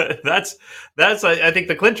that's I think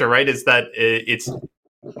the clincher, right? Is that it's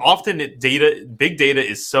often big data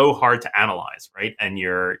is so hard to analyze, right? And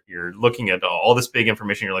you're looking at all this big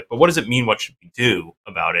information. You're like, but what does it mean? What should we do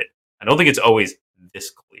about it? I don't think it's always this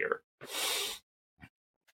clear.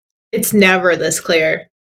 It's never this clear.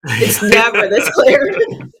 It's never this clear.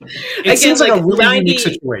 It seems like a really unique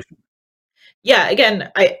situation. Yeah,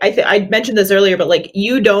 again, I mentioned this earlier, but like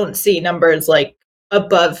you don't see numbers like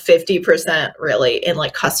above 50% really in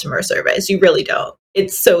like customer surveys. You really don't.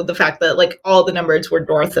 It's so the fact that like all the numbers were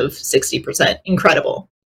north of 60%. Incredible.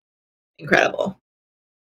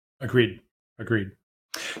 Agreed.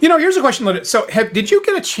 Here's a question. So did you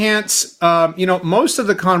get a chance, most of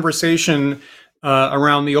the conversation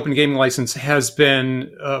around the Open Gaming License has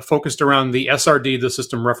been focused around the SRD, the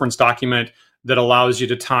system reference document that allows you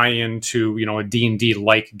to tie into, a D&D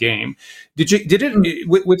like game.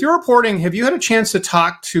 With your reporting, have you had a chance to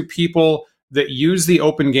talk to people that use the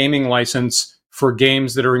Open Gaming License for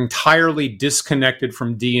games that are entirely disconnected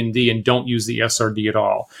from D&D and don't use the SRD at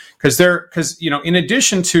all? Because in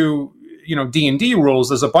addition to, D&D rules,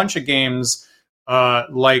 there's a bunch of games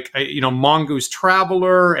like Mongoose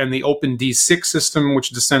Traveler and the Open D6 system,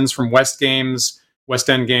 which descends from West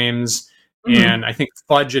End Games, and I think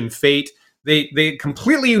Fudge and Fate. They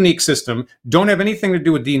completely unique system, don't have anything to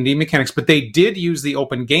do with D&D mechanics, but they did use the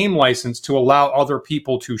Open Game License to allow other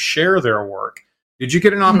people to share their work. Did you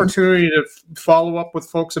get an opportunity to follow up with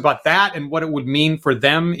folks about that and what it would mean for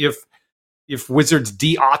them if Wizards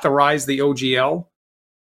deauthorized the OGL?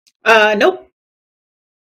 Nope.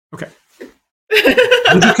 Okay.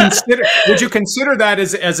 Would you consider that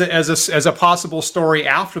as a possible story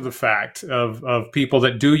after the fact of people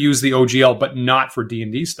that do use the OGL but not for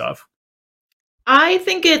D&D stuff? I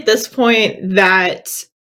think at this point that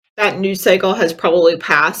news cycle has probably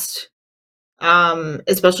passed,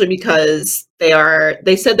 especially because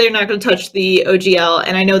they said they're not going to touch the OGL,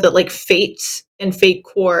 and I know that like Fate and Fate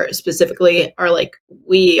Core specifically are like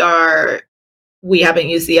we haven't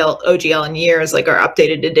used the OGL in years. Like our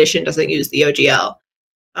updated edition doesn't use the OGL.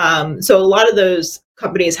 So a lot of those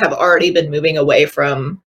companies have already been moving away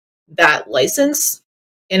from that license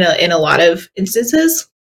in a lot of instances.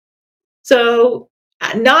 So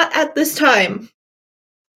not at this time.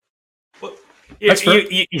 Well, you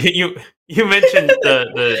mentioned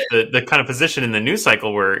the kind of position in the news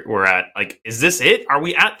cycle we're at. Like, is this it? Are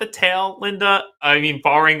we at the tail, Linda? I mean,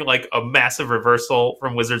 barring like a massive reversal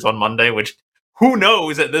from Wizards on Monday, which who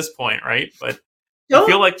knows at this point, right? But I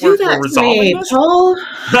feel like we're resolving this. Paul.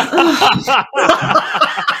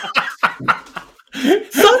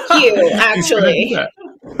 Fuck you, actually.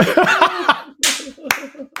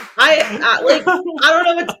 I don't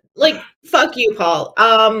know what like fuck you, Paul.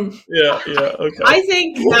 Yeah, okay. I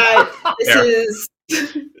think that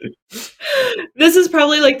this is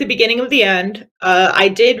probably like the beginning of the end. I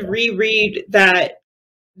did reread that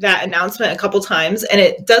announcement a couple times, and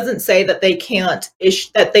it doesn't say that they can't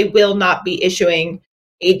that they will not be issuing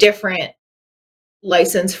a different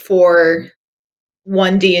license for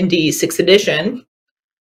 1D&D 6th edition.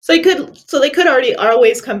 So they could already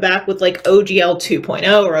always come back with like OGL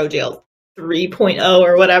 2.0 or OGL 3.0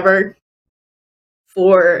 or whatever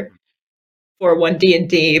for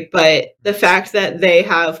 1D&D, but the fact that they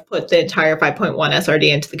have put the entire 5.1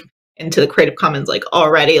 SRD into the Creative Commons like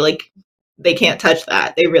already, like they can't touch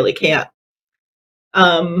that. They really can't.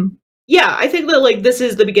 Yeah, I think that like this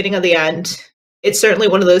is the beginning of the end. It's certainly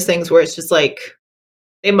one of those things where it's just like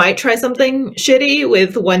they might try something shitty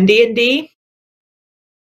with 1D&D.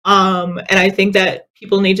 And I think that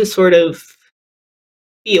people need to sort of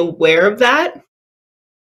be aware of that,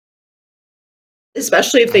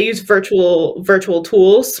 especially if they use virtual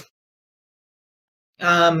tools.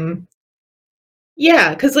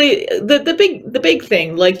 Yeah, because the big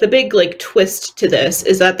thing, like the big like twist to this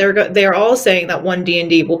is that they're all saying that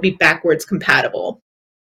 1D&D will be backwards compatible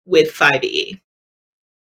with 5e.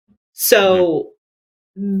 So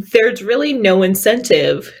there's really no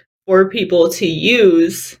incentive for people to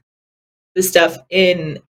use the stuff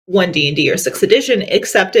in 1D&D or 6th edition,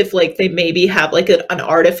 except if like they maybe have like an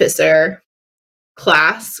artificer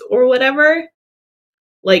class or whatever.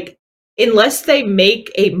 Like, unless they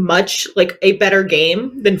make a much like a better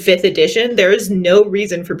game than 5th edition, there is no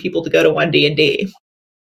reason for people to go to 1D&D.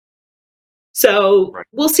 So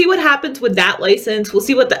we'll see what happens with that license. We'll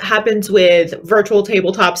see what happens with virtual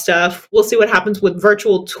tabletop stuff. We'll see what happens with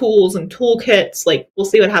virtual tools and toolkits. Like, we'll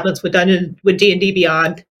see what happens with D&D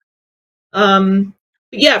Beyond.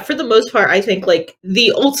 Yeah, for the most part, I think like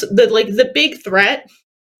the big threat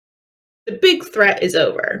is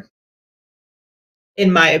over,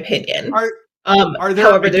 in my opinion. Are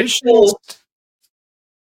there additional?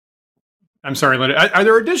 I'm sorry, Linda. Are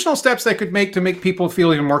there additional steps that could make people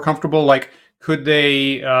feel even more comfortable? Like, could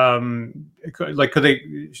they release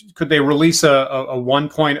a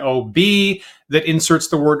 1.0b that inserts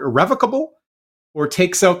the word irrevocable, or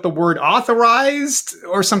takes out the word authorized,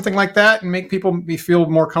 or something like that, and make people feel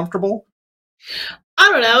more comfortable?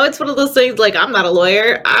 I don't know. It's one of those things, like, I'm not a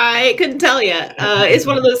lawyer. I couldn't tell you. It's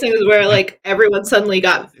one of those things where, like, everyone suddenly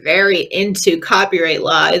got very into copyright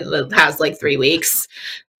law in the past, like, 3 weeks.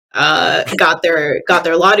 Got their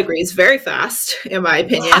law degrees very fast, in my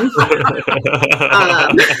opinion.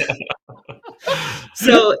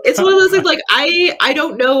 So it's one of those things, like, I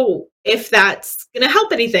don't know if that's going to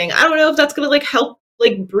help anything. I don't know if that's going to, like, help,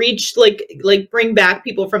 like, breach, like bring back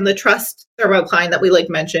people from the trust thermocline that we, like,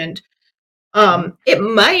 mentioned. It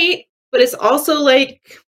might, but it's also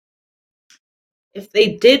like, if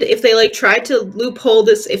they like tried to loophole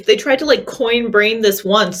this, if they tried to like coin brain this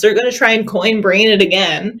once, they're going to try and coin brain it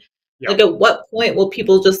again. Yep. Like, at what point will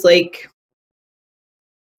people just like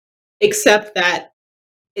accept that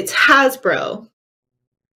it's Hasbro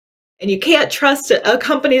and you can't trust a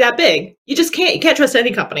company that big? You just can't. You can't trust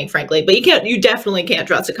any company, frankly, but you definitely can't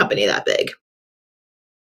trust a company that big,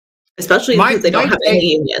 especially because they don't have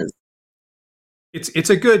any unions. It's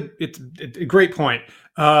a great point.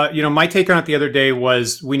 My take on it the other day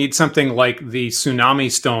was we need something like the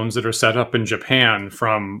tsunami stones that are set up in Japan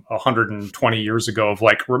from 120 years ago, of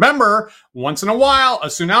like, remember, once in a while, a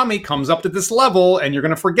tsunami comes up to this level and you're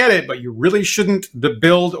going to forget it, but you really shouldn't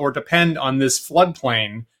build or depend on this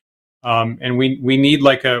floodplain. And we need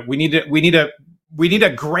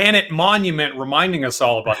a granite monument reminding us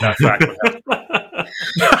all about that fact.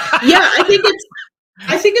 Yeah,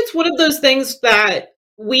 I think it's one of those things that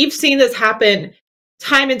we've seen this happen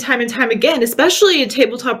time and time and time again, especially in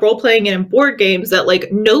tabletop role-playing and in board games, that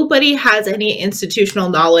like nobody has any institutional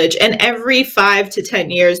knowledge. And every 5 to 10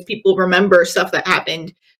 years, people remember stuff that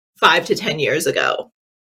happened 5 to 10 years ago.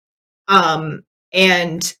 And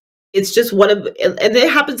it's just and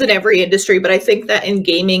it happens in every industry, but I think that in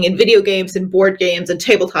gaming and video games and board games and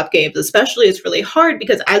tabletop games, especially, it's really hard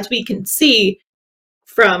because, as we can see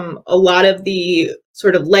from a lot of the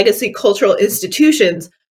sort of legacy cultural institutions,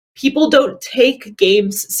 people don't take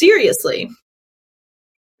games seriously,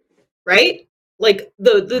 right? Like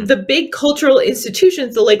the big cultural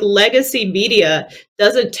institutions, the like legacy media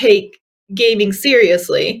doesn't take gaming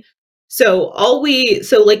seriously. So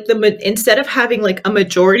instead of having like a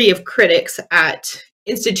majority of critics at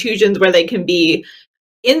institutions where they can be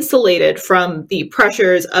insulated from the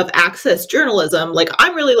pressures of access journalism, like,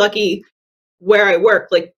 I'm really lucky where I work,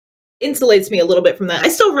 like, insulates me a little bit from that. I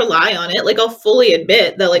still rely on it. Like, I'll fully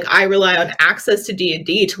admit that, like, I rely on access to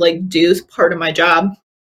D&D to like do part of my job.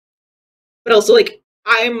 But also, like,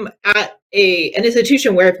 I'm at an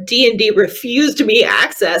institution where if D&D refused me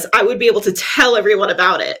access, I would be able to tell everyone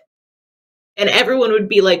about it. And everyone would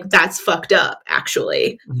be like, that's fucked up,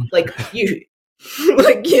 actually. Like, you,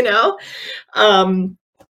 like, you know?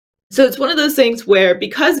 So it's one of those things where,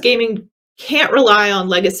 because gaming can't rely on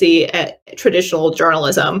legacy at traditional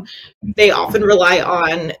journalism, they often rely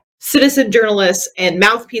on citizen journalists and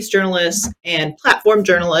mouthpiece journalists and platform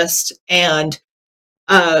journalists and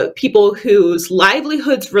people whose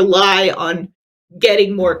livelihoods rely on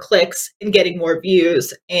getting more clicks and getting more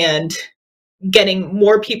views and getting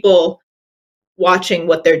more people watching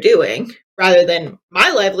what they're doing, rather than my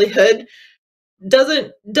livelihood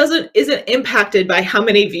isn't impacted by how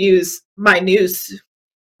many views my news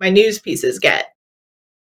pieces get,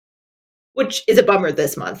 which is a bummer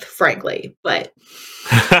this month, frankly, but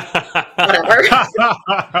whatever.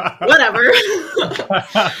 Whatever.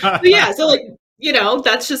 But yeah, so, like, you know,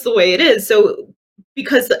 that's just the way it is. So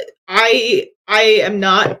because I am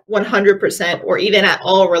not 100% or even at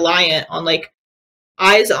all reliant on like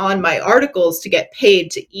eyes on my articles to get paid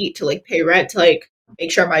to eat, to like pay rent, to like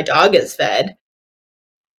make sure my dog is fed.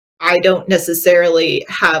 I don't necessarily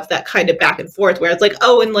have that kind of back and forth where it's like,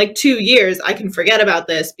 oh, in like 2 years, I can forget about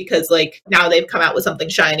this because like now they've come out with something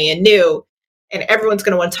shiny and new and everyone's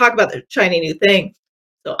going to want to talk about the shiny new thing.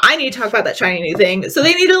 So I need to talk about that shiny new thing. So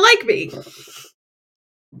they need to like me.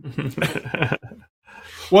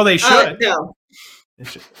 Well, they should. No. They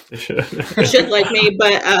should. They should like me,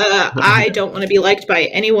 but I don't want to be liked by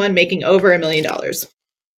anyone making over $1 million.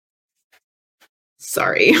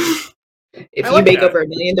 Sorry. If you make over $1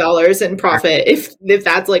 million in profit, if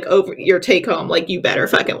that's like over your take home, like you better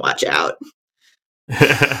fucking watch out.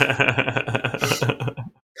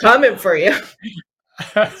 Coming for you.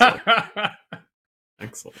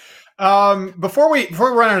 Excellent. Before we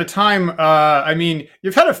run out of time, I mean,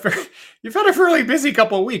 you've had a fairly busy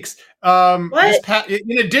couple of weeks.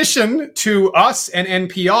 In addition to us and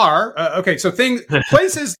NPR, okay, so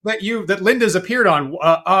places that Linda's appeared on,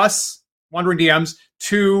 us, Wandering DMs,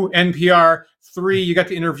 2, NPR, 3, you got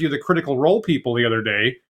to interview the Critical Role people the other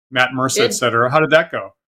day, Matt Mercer, etc. How did that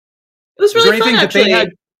go? It was really fun, actually.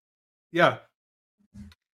 Yeah.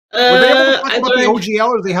 Were they able to talk about the OGL,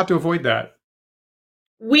 or do they have to avoid that?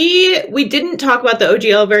 We didn't talk about the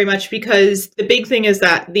OGL very much because the big thing is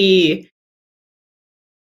that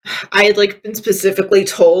I had like been specifically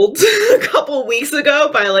told a couple weeks ago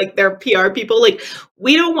by like their PR people, like,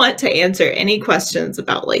 we don't want to answer any questions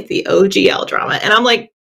about like the OGL drama. And I'm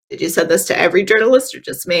like, did you send this to every journalist or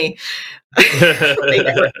just me?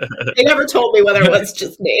 They never told me whether it was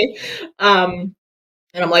just me.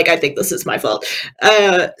 And I'm like, I think this is my fault.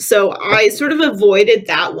 So I sort of avoided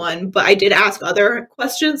that one, but I did ask other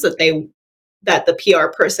questions that the PR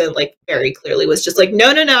person like very clearly was just like,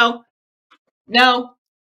 no,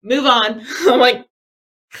 move on. I'm like,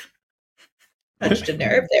 touched a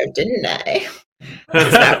nerve there, didn't I?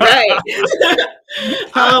 Is that right?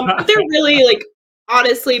 But they're really like,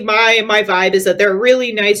 honestly, my vibe is that they're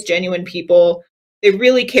really nice, genuine people. They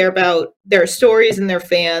really care about their stories and their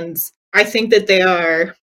fans. I think that they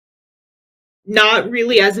are not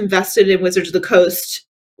really as invested in Wizards of the Coast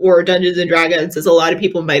or Dungeons and Dragons as a lot of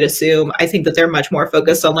people might assume. I think that they're much more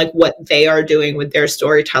focused on like what they are doing with their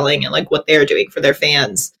storytelling and like what they are doing for their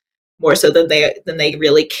fans, more so than they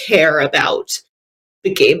really care about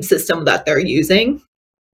the game system that they're using.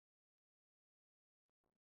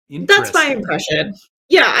 That's my impression.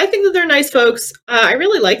 Yeah, I think that they're nice folks. I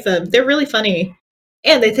really like them. They're really funny.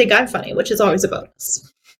 And they think I'm funny, which is always a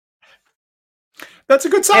bonus. That's a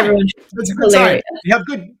good sign. That's a good sign. You have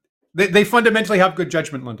good. They fundamentally have good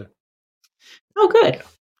judgment, Linda. Oh, good.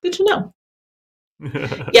 Good to know.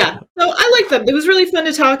 Yeah, so I like them. It was really fun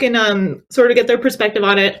to talk and sort of get their perspective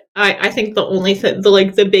on it. I think the only thing,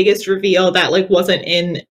 the biggest reveal that like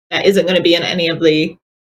that isn't going to be in any of the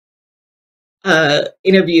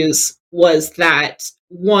interviews was that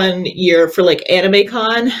one year for like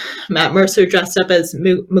AnimeCon, Matt Mercer dressed up as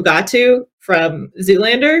Mugatu from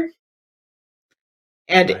Zoolander.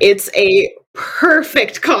 And it's a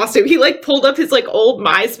perfect costume. He like pulled up his like old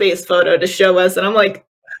MySpace photo to show us, and I'm like,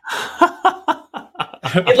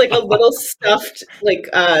 he had like a little stuffed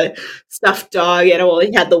dog animal.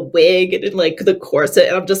 He had the wig and like the corset,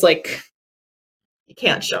 and I'm just like, you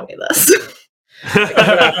can't show me this.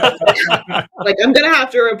 Like I'm gonna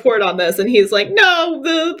have to report on this. And he's like, no,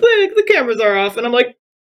 the cameras are off, and I'm like,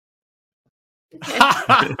 okay.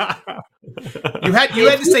 you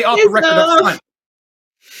had to say off the record up front.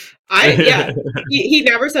 He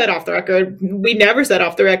never said off the record. We never said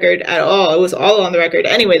off the record at all. It was all on the record.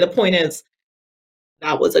 Anyway, the point is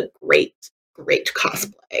that was a great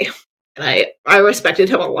cosplay. And I respected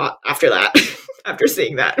him a lot after that, after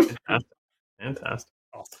seeing that. Fantastic.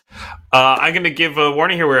 I'm going to give a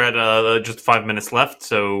warning here. We're at just 5 minutes left.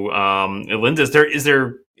 So, Linda, is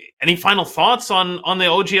there any final thoughts on the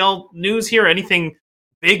OGL news here? Anything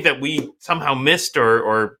big that we somehow missed,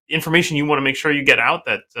 or information you want to make sure you get out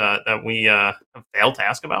that we have failed to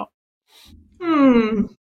ask about? I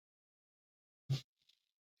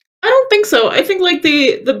don't think so. I think like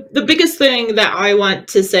the biggest thing that I want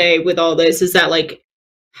to say with all this is that like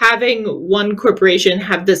having one corporation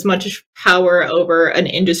have this much power over an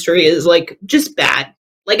industry is like just bad.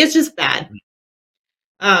 Like it's just bad.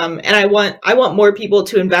 And I want more people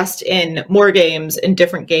to invest in more games and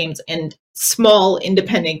different games and small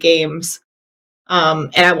independent games.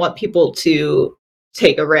 And I want people to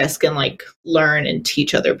take a risk and like learn and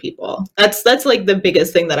teach other people. That's like the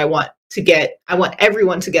biggest thing that I want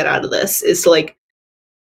everyone to get out of this is to like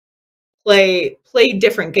play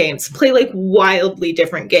different games. Play like wildly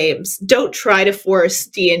different games. Don't try to force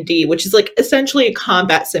D&D, which is like essentially a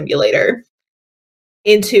combat simulator,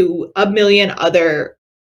 into a million other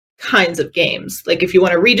kinds of games. Like if you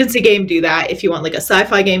want a Regency game, do that. If you want like a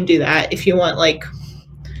sci-fi game, do that. If you want like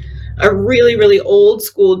a really, really old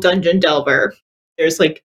school dungeon delver, there's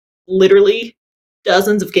like literally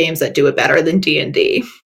dozens of games that do it better than D&D.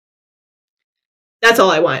 That's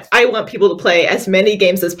all I want. I want people to play as many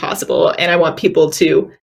games as possible, and I want people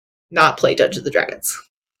to not play Dungeons and Dragons.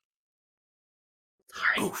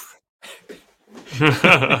 Sorry. Oof.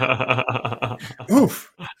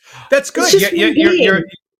 Oof. That's good.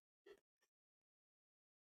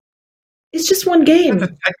 It's just one game.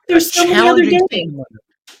 There's so many other games.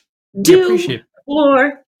 Do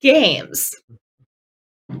more games.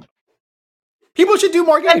 People should do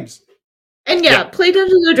more games. And play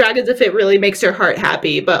Dungeons and Dragons if it really makes your heart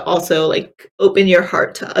happy, but also like open your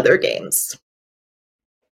heart to other games.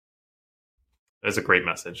 That's a great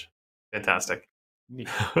message. Fantastic.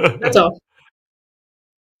 That's all.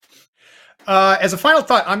 As a final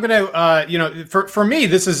thought, I'm going to, for me,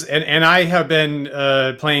 this is, and I have been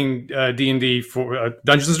playing D&D for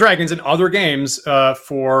Dungeons and Dragons and other games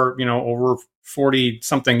for, over 40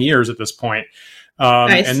 something years at this point.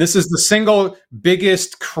 Nice. And this is the single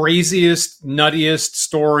biggest, craziest, nuttiest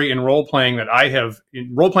story in role-playing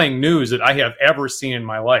news that I have ever seen in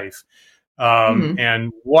my life.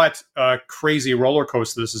 And what a crazy roller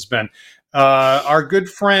coaster this has been. Our good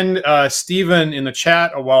friend Steven in the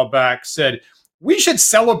chat a while back said, we should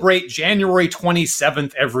celebrate January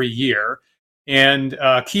 27th every year. And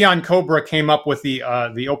Keon Cobra came up with the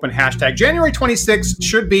open hashtag. January 26th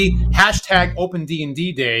should be hashtag Open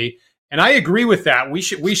D&D Day. And I agree with that. We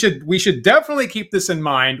should definitely keep this in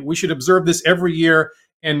mind. We should observe this every year,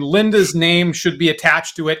 and Linda's name should be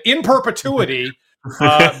attached to it in perpetuity,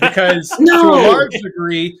 because to a large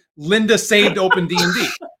degree, Linda saved Open D&D.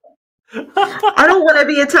 I don't want to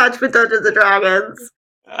be attached with Dungeons and Dragons.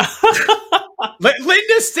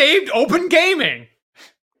 Linda saved Open Gaming.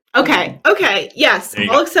 Okay, yes,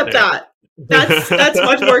 I'll accept that. That's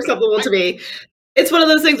much more acceptable to me. It's one of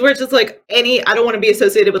those things where it's just like I don't want to be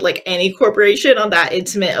associated with like any corporation on that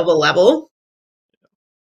intimate of a level.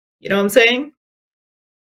 You know what I'm saying?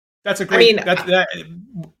 That's a great.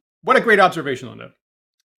 What a great observation, Linda.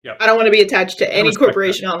 Yeah. I don't want to be attached to any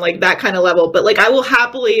corporation on like that kind of level, but like I will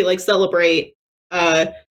happily like celebrate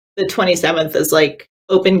the 27th as like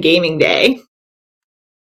Open Gaming Day.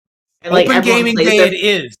 And like Open Gaming Day it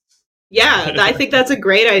is. Yeah, I think that's a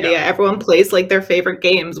great idea. Yeah. Everyone plays like their favorite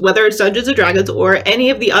games, whether it's Dungeons and Dragons or any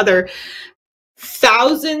of the other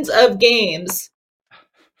thousands of games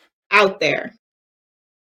out there.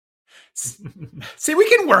 See, we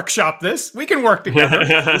can workshop this. We can work together.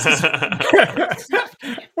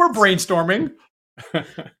 We're brainstorming.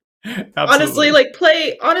 Honestly,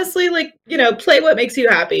 play what makes you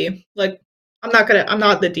happy. Like, I'm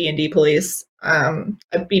not the D&D police.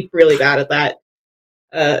 I'd be really bad at that.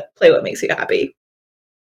 Play what makes you happy.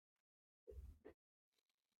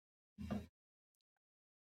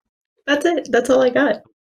 That's it. That's all I got.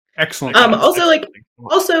 Excellent.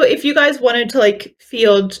 Also, if you guys wanted to like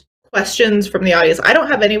field questions from the audience, I don't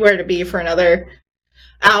have anywhere to be for another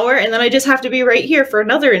hour, and then I just have to be right here for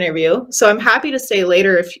another interview. So I'm happy to stay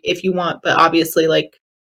later if you want, but obviously, like,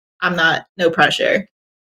 no pressure.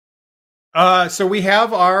 So we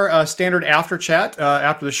have our standard after chat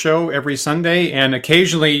after the show every Sunday, and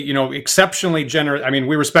occasionally, exceptionally generous. I mean,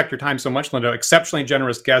 we respect your time so much, Linda. Exceptionally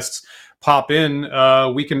generous guests pop in.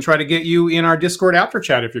 We can try to get you in our Discord after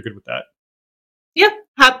chat if you're good with that. Yep,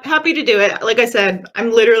 happy to do it. Like I said,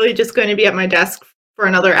 I'm literally just going to be at my desk for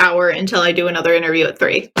another hour until I do another interview at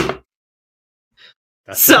 3.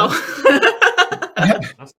 That's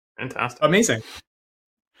fantastic. Amazing.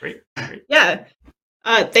 Great. Yeah.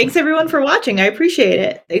 Thanks everyone for watching. I appreciate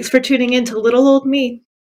it. Thanks for tuning in to little old me.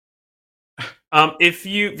 If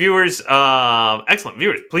you viewers, excellent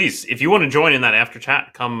viewers, please, if you want to join in that after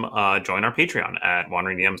chat, come join our Patreon at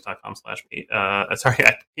wanderingdms.com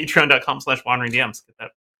at patreon.com/wanderingdms. Get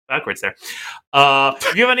that backwards there.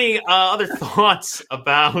 If you have any other thoughts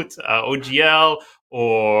about OGL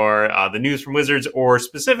or the news from Wizards, or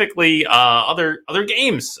specifically other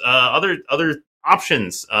games, other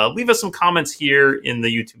options, leave us some comments here in the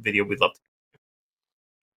YouTube video. We'd love to.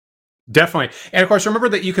 Definitely. And of course, remember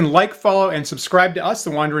that you can like, follow, and subscribe to us,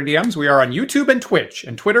 the Wandering DMs. We are on YouTube and Twitch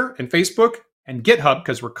and Twitter and Facebook and GitHub,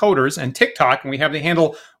 because we're coders, and TikTok, and we have the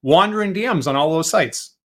handle Wandering DMs on all those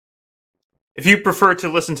sites. If you prefer to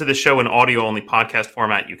listen to the show in audio-only podcast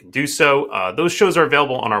format, you can do so. Those shows are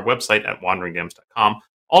available on our website at wanderingdms.com.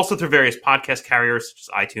 also through various podcast carriers such as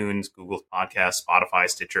iTunes, Google Podcasts, Spotify,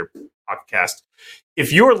 Stitcher, Podcast.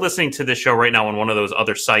 If you're listening to this show right now on one of those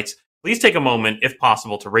other sites, please take a moment, if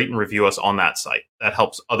possible, to rate and review us on that site. That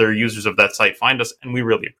helps other users of that site find us, and we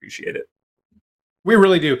really appreciate it. We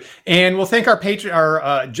really do. And we'll thank our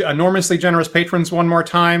enormously generous patrons one more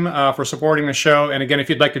time for supporting the show. And again, if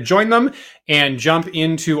you'd like to join them and jump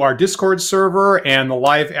into our Discord server and the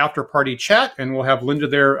live after party chat, and we'll have Linda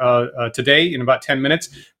there today in about 10 minutes,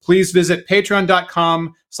 please visit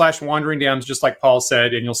patreon.com/wanderingdams, just like Paul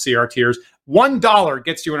said, and you'll see our tiers. $1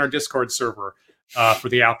 gets you in our Discord server for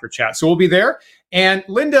the after chat. So we'll be there. And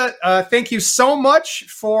Linda, thank you so much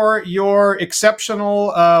for your exceptional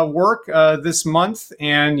work this month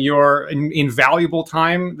and your invaluable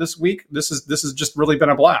time this week. This has just really been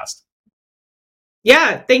a blast.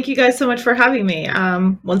 Yeah, thank you guys so much for having me.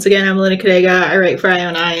 Once again, I'm Linda Kudega. I write for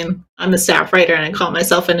IO9. I'm a staff writer, and I call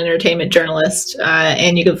myself an entertainment journalist.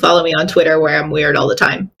 And you can follow me on Twitter, where I'm weird all the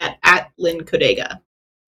time, at Lynn Kudega.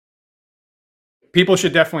 People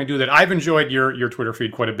should definitely do that. I've enjoyed your Twitter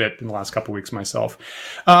feed quite a bit in the last couple of weeks myself.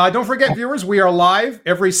 Don't forget, viewers, we are live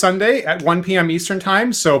every Sunday at 1 p.m. Eastern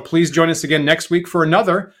Time. So please join us again next week for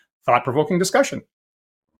another thought-provoking discussion.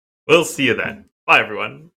 We'll see you then. Bye,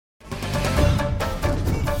 everyone.